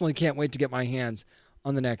personally can't wait to get my hands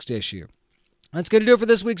on the next issue. That's going to do it for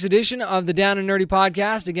this week's edition of the Down and Nerdy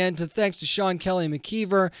podcast. Again, thanks to Sean Kelly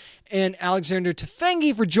McKeever and Alexander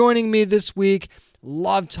Tefengi for joining me this week.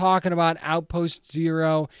 Love talking about Outpost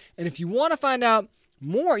Zero. And if you want to find out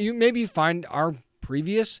more, you find our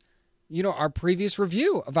previous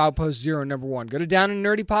review of Outpost Zero #1. Go to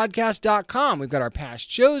downandnerdypodcast.com. We've got our past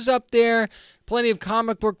shows up there. Plenty of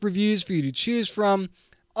comic book reviews for you to choose from.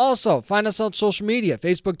 Also, find us on social media,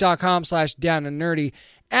 facebook.com/downandnerdy,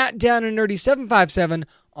 @downandnerdy757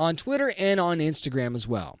 on Twitter and on Instagram as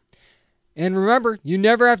well. And remember, you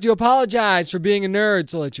never have to apologize for being a nerd,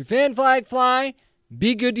 so let your fan flag fly,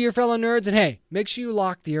 be good to your fellow nerds, and hey, make sure you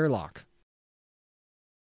lock the airlock.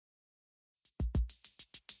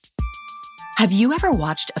 Have you ever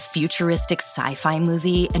watched a futuristic sci-fi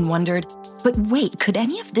movie and wondered, but wait, could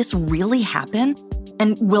any of this really happen?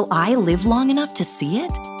 And will I live long enough to see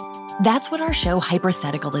it? That's what our show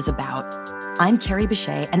Hypothetical is about. I'm Carrie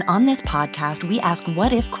Bechet, and on this podcast, we ask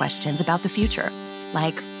what-if questions about the future.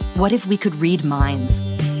 Like, what if we could read minds?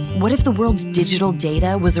 What if the world's digital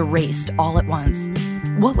data was erased all at once?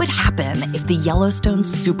 What would happen if the Yellowstone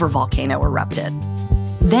supervolcano erupted?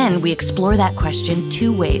 Then we explore that question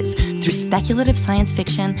 2 ways, through speculative science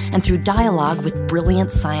fiction and through dialogue with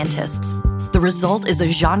brilliant scientists. The result is a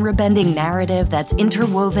genre-bending narrative that's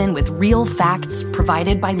interwoven with real facts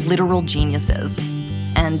provided by literal geniuses.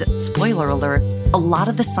 And, spoiler alert, a lot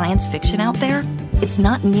of the science fiction out there, it's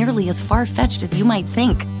not nearly as far-fetched as you might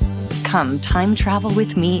think. Come time travel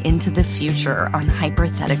with me into the future on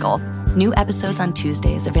Hypothetical. New episodes on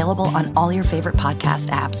Tuesdays, available on all your favorite podcast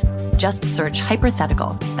apps. Just search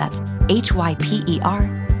Hypothetical. That's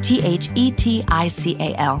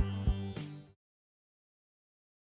HYPERTHETICAL.